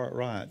get your heart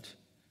right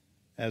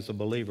as a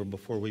believer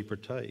before we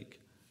partake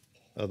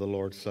of the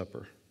Lord's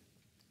Supper.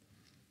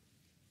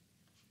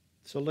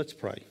 So let's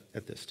pray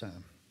at this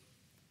time.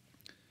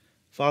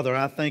 Father,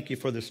 I thank you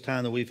for this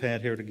time that we've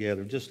had here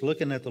together, just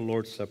looking at the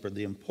Lord's Supper,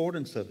 the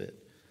importance of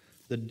it,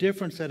 the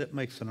difference that it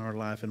makes in our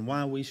life, and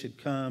why we should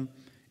come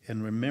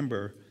and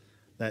remember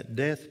that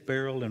death,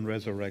 burial, and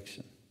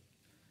resurrection.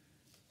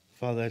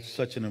 Father, that's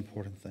such an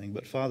important thing.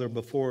 But Father,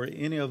 before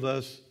any of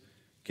us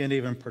can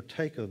even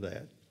partake of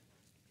that,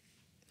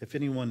 if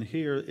anyone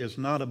here is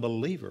not a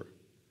believer,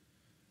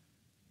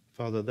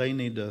 Father, they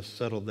need to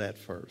settle that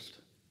first.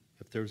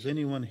 If there's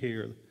anyone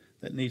here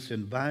that needs to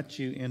invite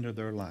you into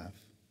their life,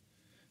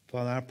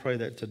 Father, I pray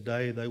that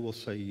today they will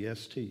say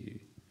yes to you.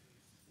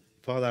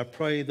 Father, I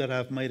pray that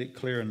I've made it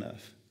clear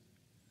enough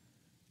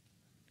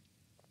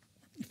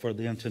for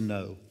them to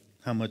know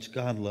how much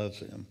God loves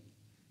them,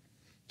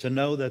 to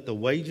know that the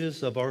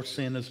wages of our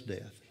sin is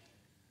death,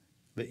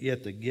 but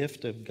yet the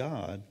gift of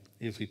God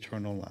is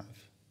eternal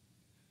life.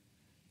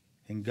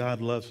 And God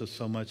loves us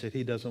so much that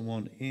he doesn't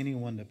want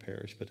anyone to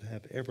perish, but to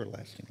have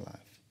everlasting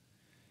life.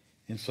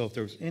 And so if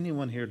there's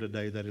anyone here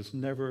today that has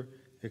never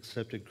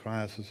accepted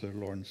Christ as their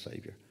Lord and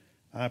Savior,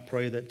 I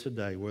pray that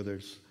today, whether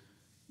it's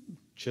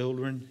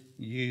children,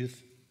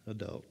 youth,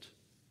 adult,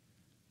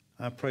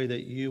 I pray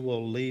that you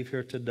will leave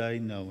here today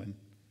knowing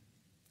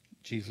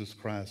Jesus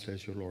Christ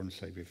as your Lord and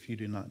Savior. If you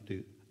do not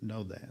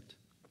know that,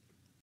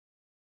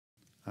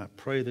 I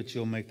pray that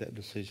you'll make that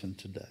decision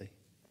today.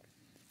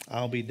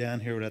 I'll be down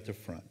here at the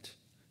front,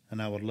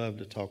 and I would love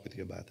to talk with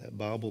you about that.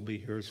 Bob will be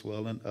here as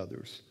well, and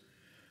others.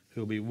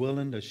 who will be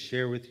willing to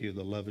share with you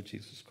the love of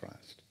Jesus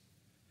Christ.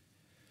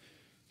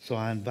 So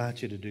I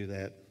invite you to do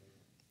that.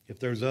 If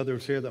there's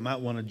others here that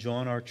might want to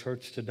join our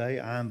church today,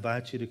 I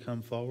invite you to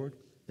come forward.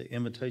 The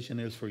invitation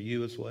is for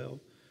you as well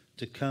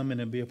to come in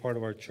and be a part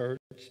of our church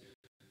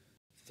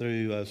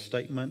through a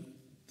statement,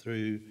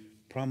 through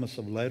promise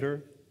of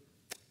letter.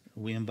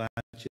 We invite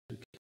you to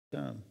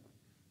come.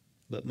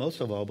 But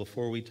most of all,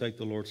 before we take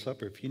the Lord's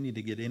Supper, if you need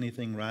to get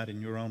anything right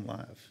in your own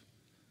life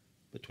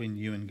between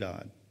you and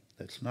God,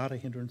 that's not a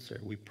hindrance there.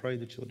 We pray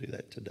that you'll do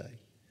that today.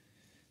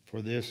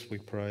 For this we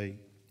pray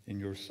in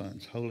your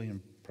Son's holy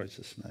and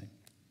precious name.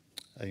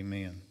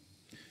 Amen.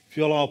 If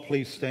you'll all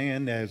please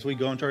stand as we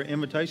go into our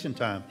invitation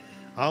time.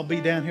 I'll be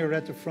down here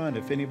at the front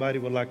if anybody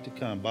would like to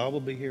come. Bob will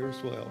be here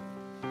as well.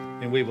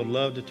 And we would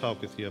love to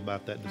talk with you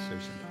about that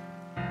decision.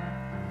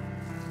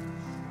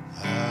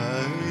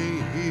 I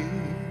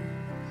hear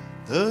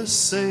the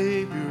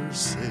Savior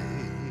say,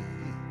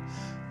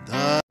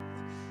 "Thy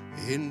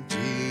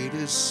indeed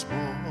is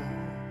small,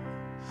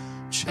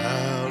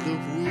 child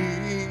of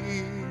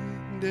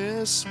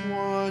weakness,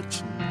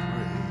 watch and pray,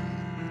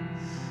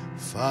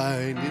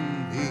 find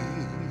in me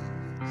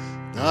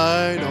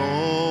thine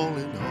all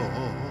in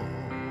all.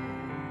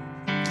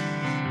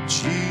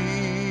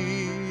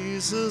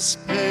 Jesus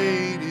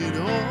paid it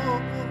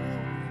all.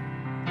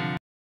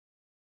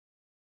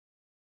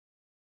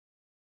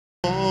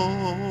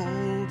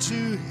 All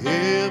to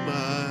him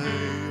I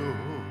owe.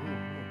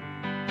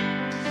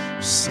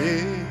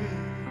 Sin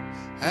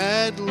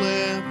had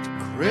left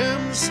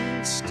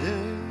crimson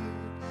stain.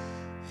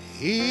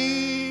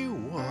 He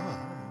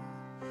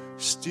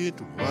washed it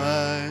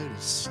white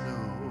as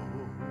snow.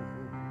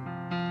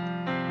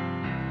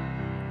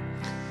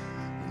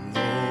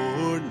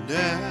 Lord,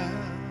 now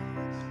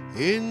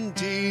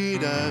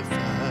indeed I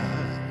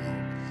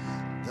find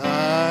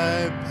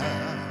thy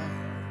power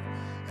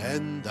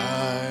and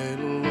thine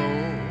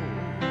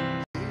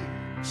alone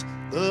heals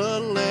the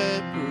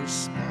leper's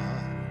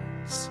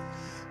spots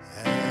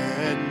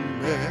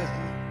and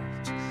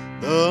melt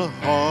the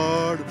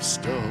heart of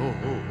stone.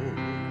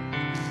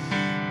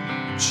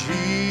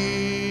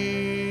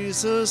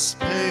 Jesus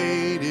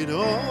paid it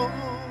all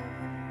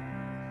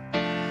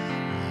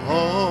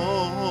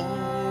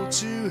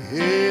to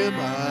him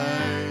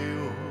I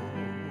owe.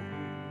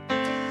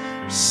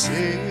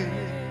 Sin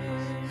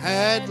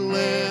had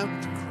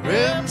left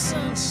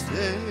crimson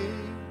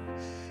stain,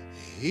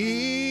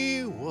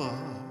 he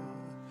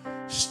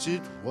washed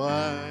it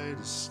white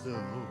as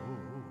snow.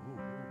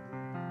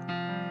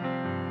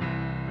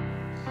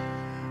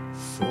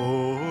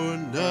 For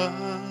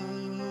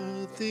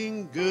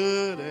nothing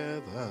good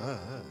have I,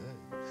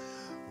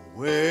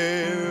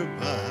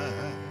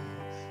 whereby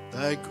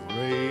thy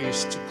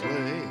grace to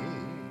claim.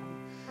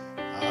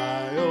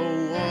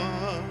 I'll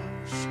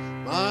wash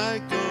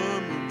my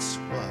garments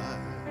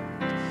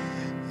white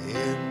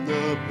in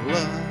the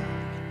blood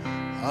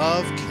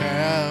of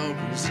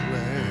Calvary's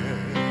Lamb.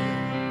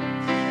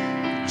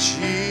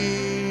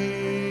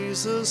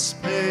 Jesus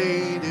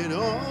paid it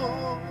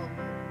all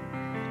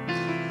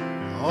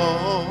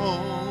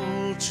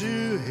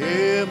to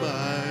him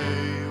I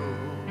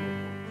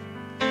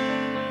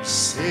owe.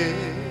 Sin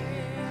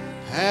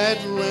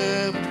had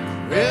left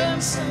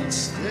crimson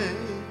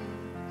stain,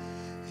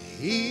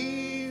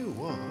 he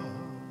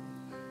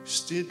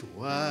washed it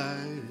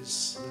white as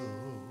snow.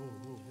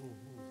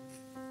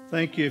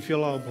 Thank you. If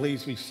you'll all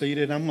please be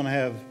seated. I'm going to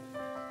have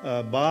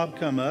Bob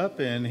come up,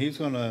 and he's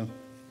going to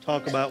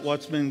talk about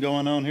what's been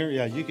going on here.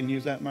 Yeah, you can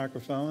use that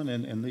microphone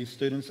and these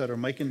students that are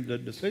making the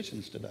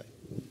decisions today.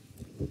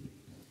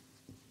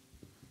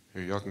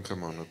 Here, y'all can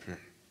come on up here.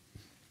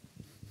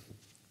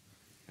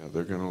 Yeah,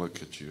 they're going to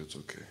look at you. It's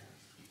okay.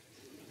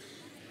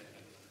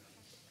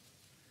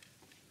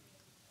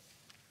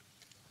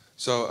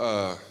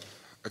 So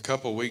a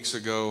couple weeks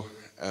ago,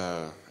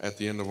 at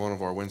the end of one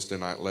of our Wednesday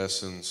night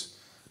lessons,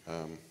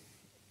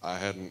 I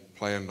hadn't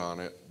planned on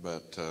it,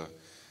 but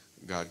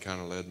God kind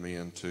of led me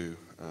into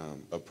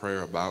a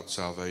prayer about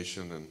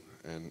salvation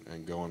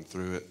and going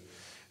through it.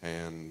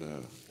 And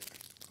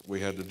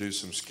we had to do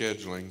some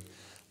scheduling,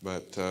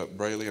 but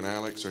Brayley and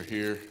Alex are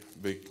here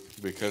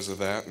because of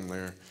that, and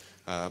they're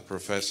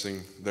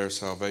professing their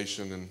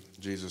salvation in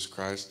Jesus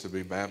Christ to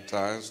be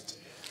baptized.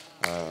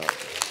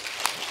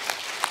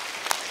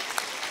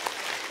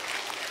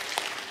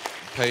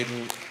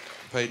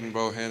 Peyton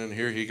Bohannon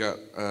here, he got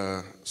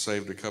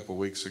saved a couple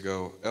weeks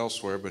ago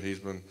elsewhere, but he's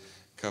been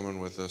coming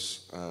with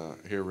us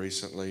here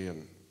recently,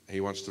 and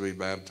he wants to be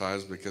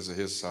baptized because of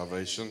his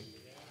salvation.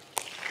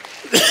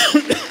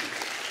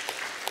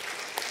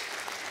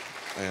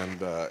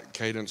 And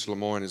Cadence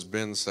Lemoyne has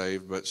been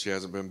saved, but she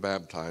hasn't been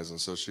baptized, and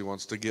so she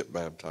wants to get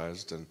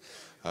baptized. And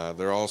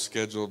they're all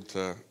scheduled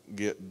to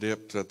get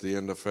dipped at the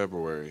end of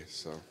February.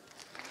 So.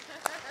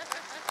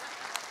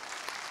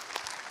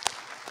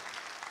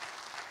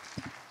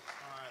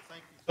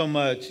 So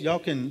much. Y'all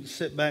can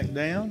sit back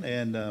down,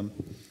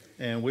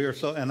 and we are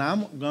so. And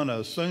I'm going to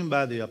assume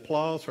by the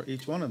applause for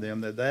each one of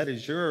them that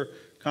is your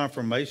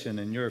confirmation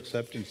and your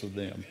acceptance of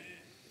them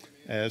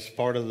as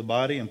part of the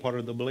body and part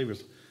of the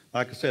believers.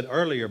 Like I said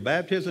earlier,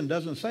 baptism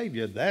doesn't save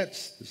you.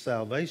 That's the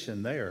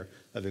salvation there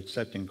of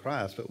accepting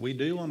Christ. But we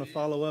do want to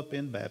follow up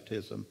in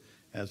baptism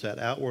as that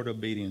outward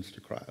obedience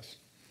to Christ.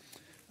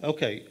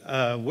 Okay,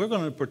 we're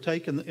going to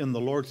partake in the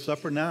Lord's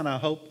Supper now, and I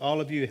hope all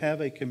of you have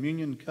a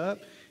communion cup.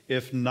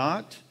 If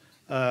not,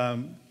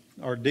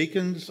 our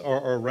deacons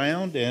are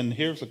around, and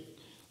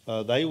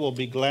they will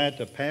be glad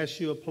to pass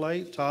you a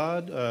plate.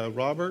 Todd,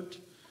 Robert,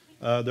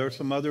 there are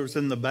some others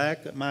in the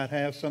back that might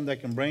have some they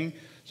can bring.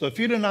 So if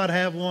you do not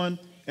have one,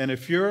 and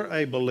if you're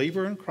a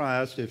believer in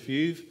Christ, if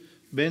you've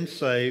been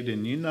saved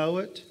and you know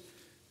it,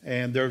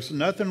 and there's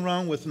nothing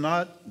wrong with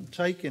not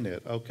taking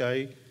it,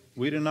 okay?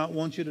 We do not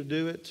want you to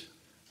do it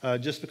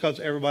just because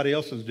everybody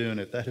else is doing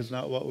it. That is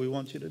not what we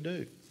want you to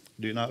do.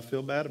 Do not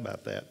feel bad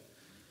about that.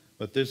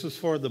 But this is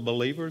for the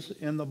believers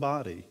in the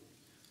body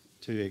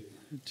to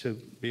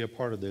be a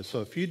part of this.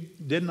 So if you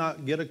did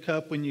not get a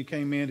cup when you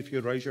came in, if you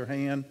would raise your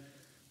hand,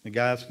 the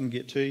guys can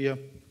get to you.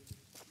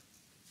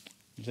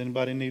 Does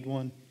anybody need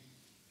one?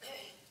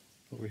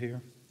 Over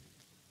here.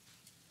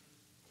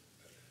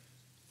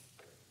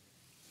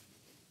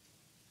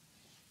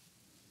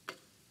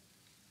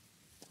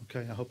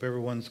 Okay, I hope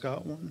everyone's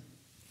got one.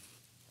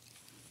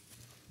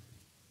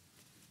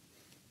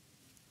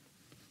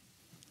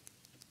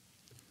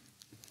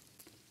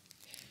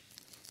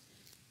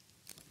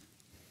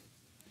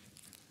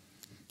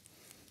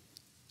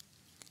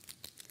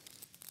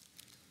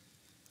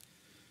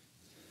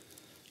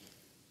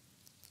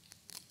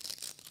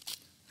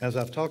 As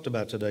I've talked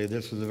about today,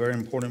 this is a very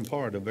important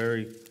part, a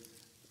very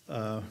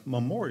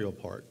memorial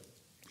part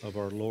of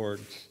our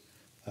Lord's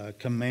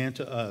command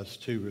to us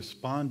to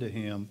respond to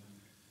Him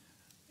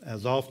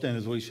as often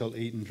as we shall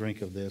eat and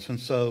drink of this. And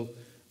so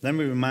let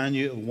me remind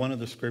you of one of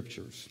the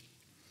scriptures.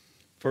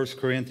 1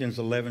 Corinthians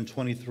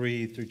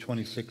 11:23 through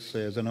 26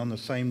 says, "And on the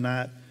same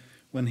night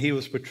when He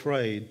was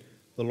betrayed,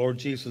 the Lord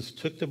Jesus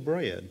took the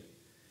bread,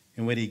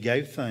 and when He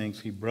gave thanks,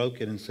 He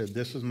broke it and said,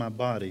 'This is my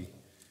body,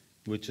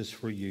 which is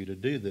for you. To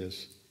do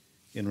this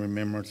in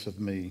remembrance of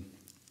me.'"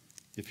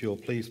 If you'll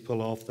please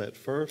pull off that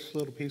first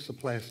little piece of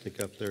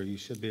plastic up there, you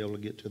should be able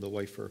to get to the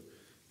wafer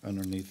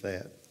underneath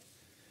that.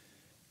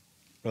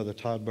 Brother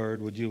Todd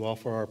Bird, would you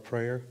offer our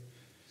prayer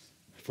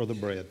for the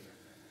bread?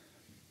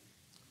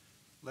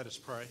 Let us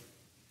pray.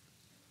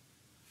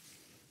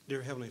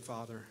 Dear Heavenly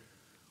Father,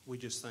 we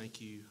just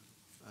thank you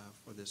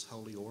for this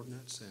holy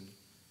ordinance, and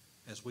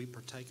as we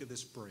partake of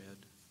this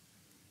bread,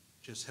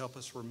 just help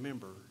us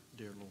remember,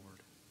 dear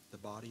Lord, the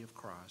body of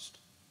Christ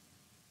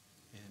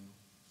and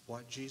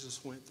what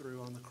Jesus went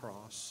through on the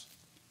cross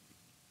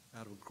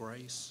out of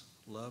grace,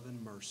 love, and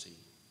mercy,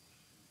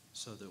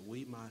 so that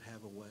we might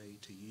have a way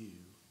to you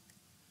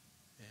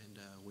and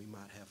we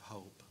might have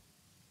hope.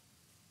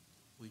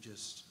 We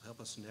just help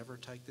us never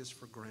take this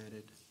for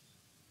granted,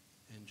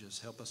 and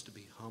just help us to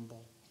be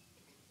humble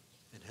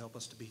and help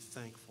us to be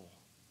thankful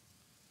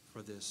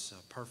for this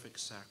perfect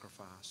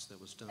sacrifice that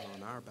was done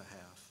on our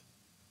behalf.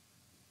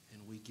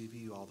 And we give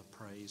you all the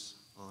praise,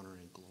 honor,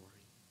 and glory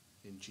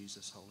in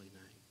Jesus' holy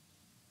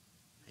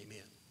name.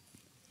 Amen.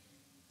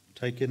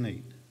 Take and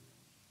eat.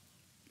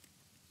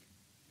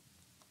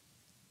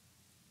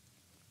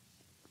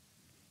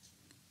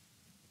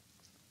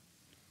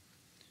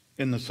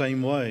 In the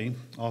same way,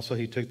 also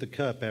He took the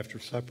cup after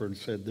supper and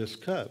said, "This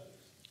cup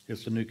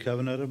is the new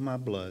covenant of my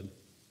blood.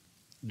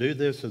 Do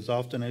this as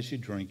often as you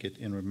drink it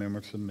in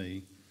remembrance of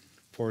me.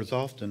 For as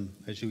often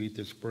as you eat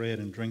this bread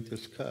and drink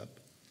this cup,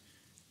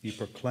 you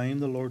proclaim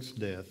the Lord's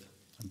death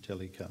until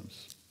He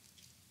comes."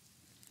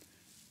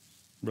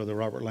 Brother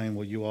Robert Lane,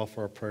 will you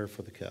offer a prayer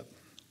for the cup?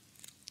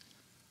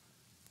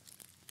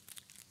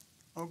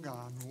 Oh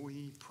God,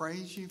 we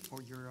praise you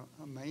for your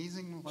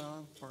amazing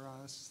love for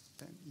us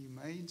that you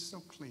made so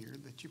clear,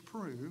 that you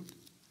proved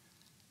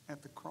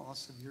at the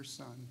cross of your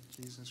Son,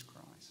 Jesus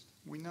Christ.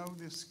 We know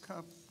this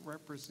cup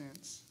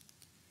represents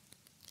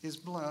His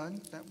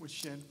blood that was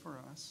shed for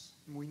us.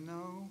 And we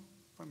know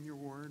from your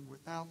word,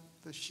 without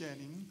the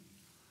shedding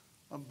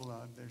of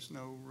blood, there's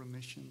no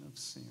remission of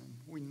sin.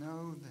 We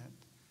know that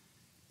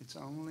it's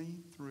only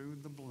through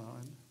the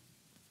blood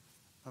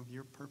of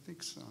your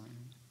perfect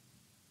Son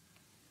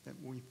that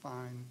we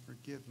find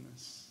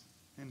forgiveness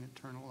and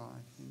eternal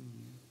life in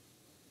you.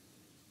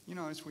 You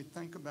know, as we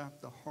think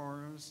about the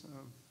horrors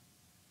of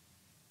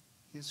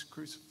His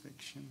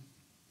crucifixion,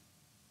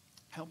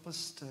 help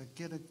us to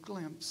get a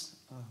glimpse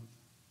of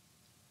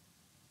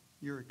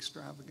your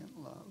extravagant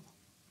love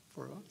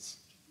for us.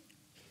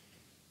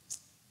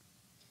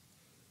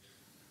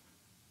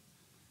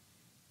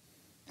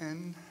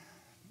 And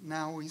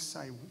now we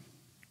say,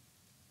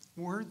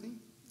 worthy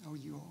are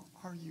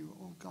you,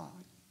 O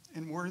God,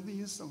 and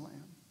worthy is the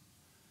Lamb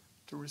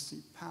to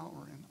receive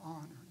power and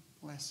honor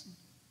and blessing.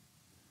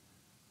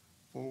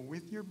 For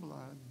with your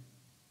blood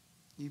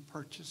you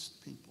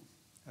purchased people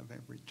of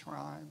every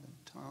tribe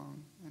and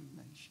tongue and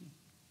nation.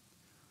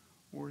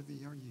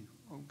 Worthy are you,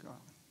 O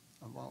God,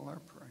 of all our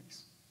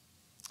praise.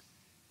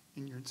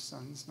 In your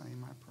Son's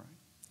name I pray.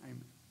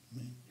 Amen.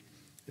 Amen.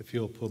 If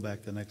you'll pull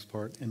back the next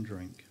part and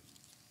drink.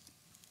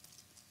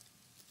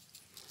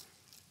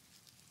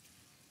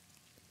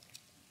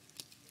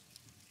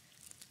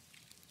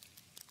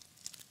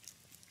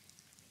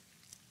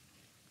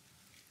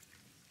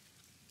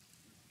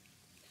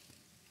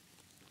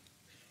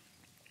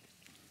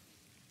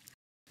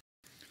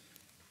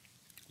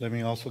 Let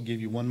me also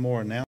give you one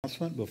more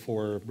announcement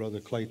before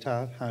Brother Clay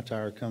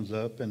Hightower comes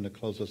up and to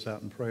close us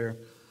out in prayer.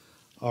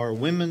 Our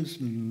women's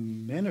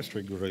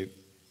ministry group,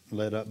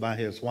 led up by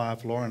his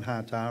wife Lauren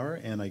Hightower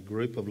and a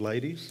group of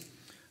ladies,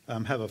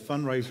 have a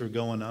fundraiser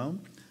going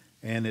on,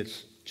 and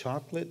it's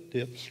chocolate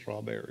dipped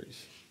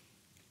strawberries.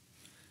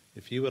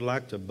 If you would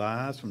like to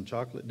buy some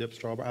chocolate dipped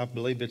strawberries, I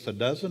believe it's a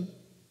dozen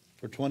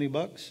for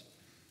 $20.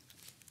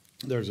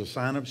 There's a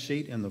sign-up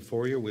sheet in the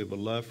foyer. We would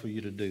love for you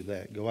to do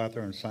that. Go out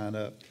there and sign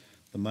up.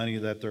 The money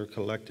that they're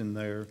collecting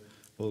there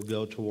will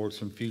go towards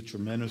some future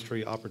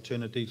ministry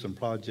opportunities and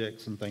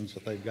projects and things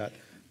that they've got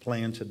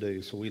planned to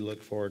do. So we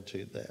look forward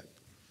to that.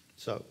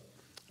 So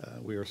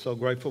we are so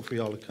grateful for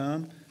y'all to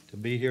come, to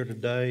be here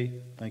today.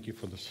 Thank you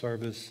for the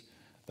service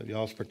of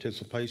y'all's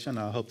participation.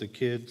 I hope the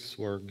kids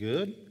were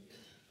good.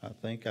 I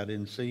think I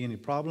didn't see any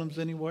problems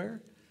anywhere.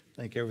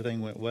 I think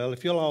everything went well.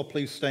 If you'll all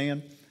please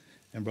stand,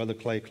 and Brother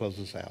Clay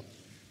closes out.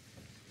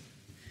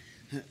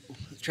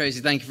 Tracy,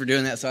 thank you for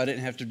doing that so I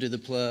didn't have to do the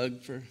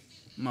plug for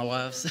my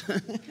wife's.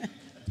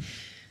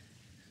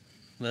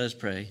 Let us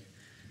pray.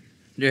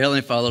 Dear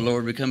Heavenly Father,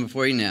 Lord, we come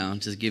before you now,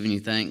 just giving you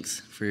thanks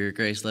for your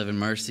grace, love, and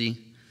mercy.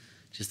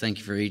 Just thank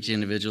you for each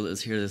individual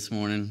that's here this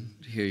morning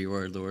to hear your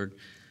word, Lord.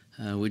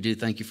 We do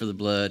thank you for the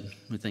blood.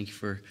 We thank you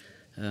for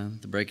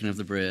the breaking of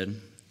the bread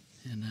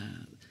and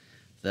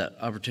the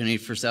opportunity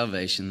for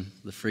salvation,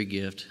 the free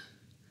gift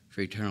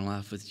for eternal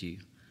life with you.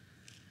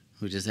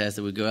 We just ask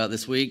that we go out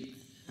this week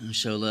and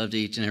show love to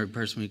each and every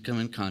person we come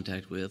in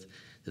contact with,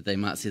 that they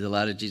might see the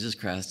light of Jesus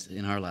Christ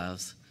in our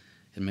lives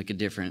and make a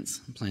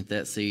difference and plant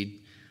that seed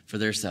for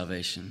their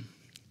salvation.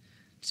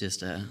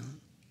 Just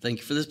thank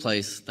you for this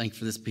place. Thank you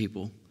for this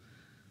people.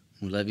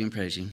 We love you and praise you.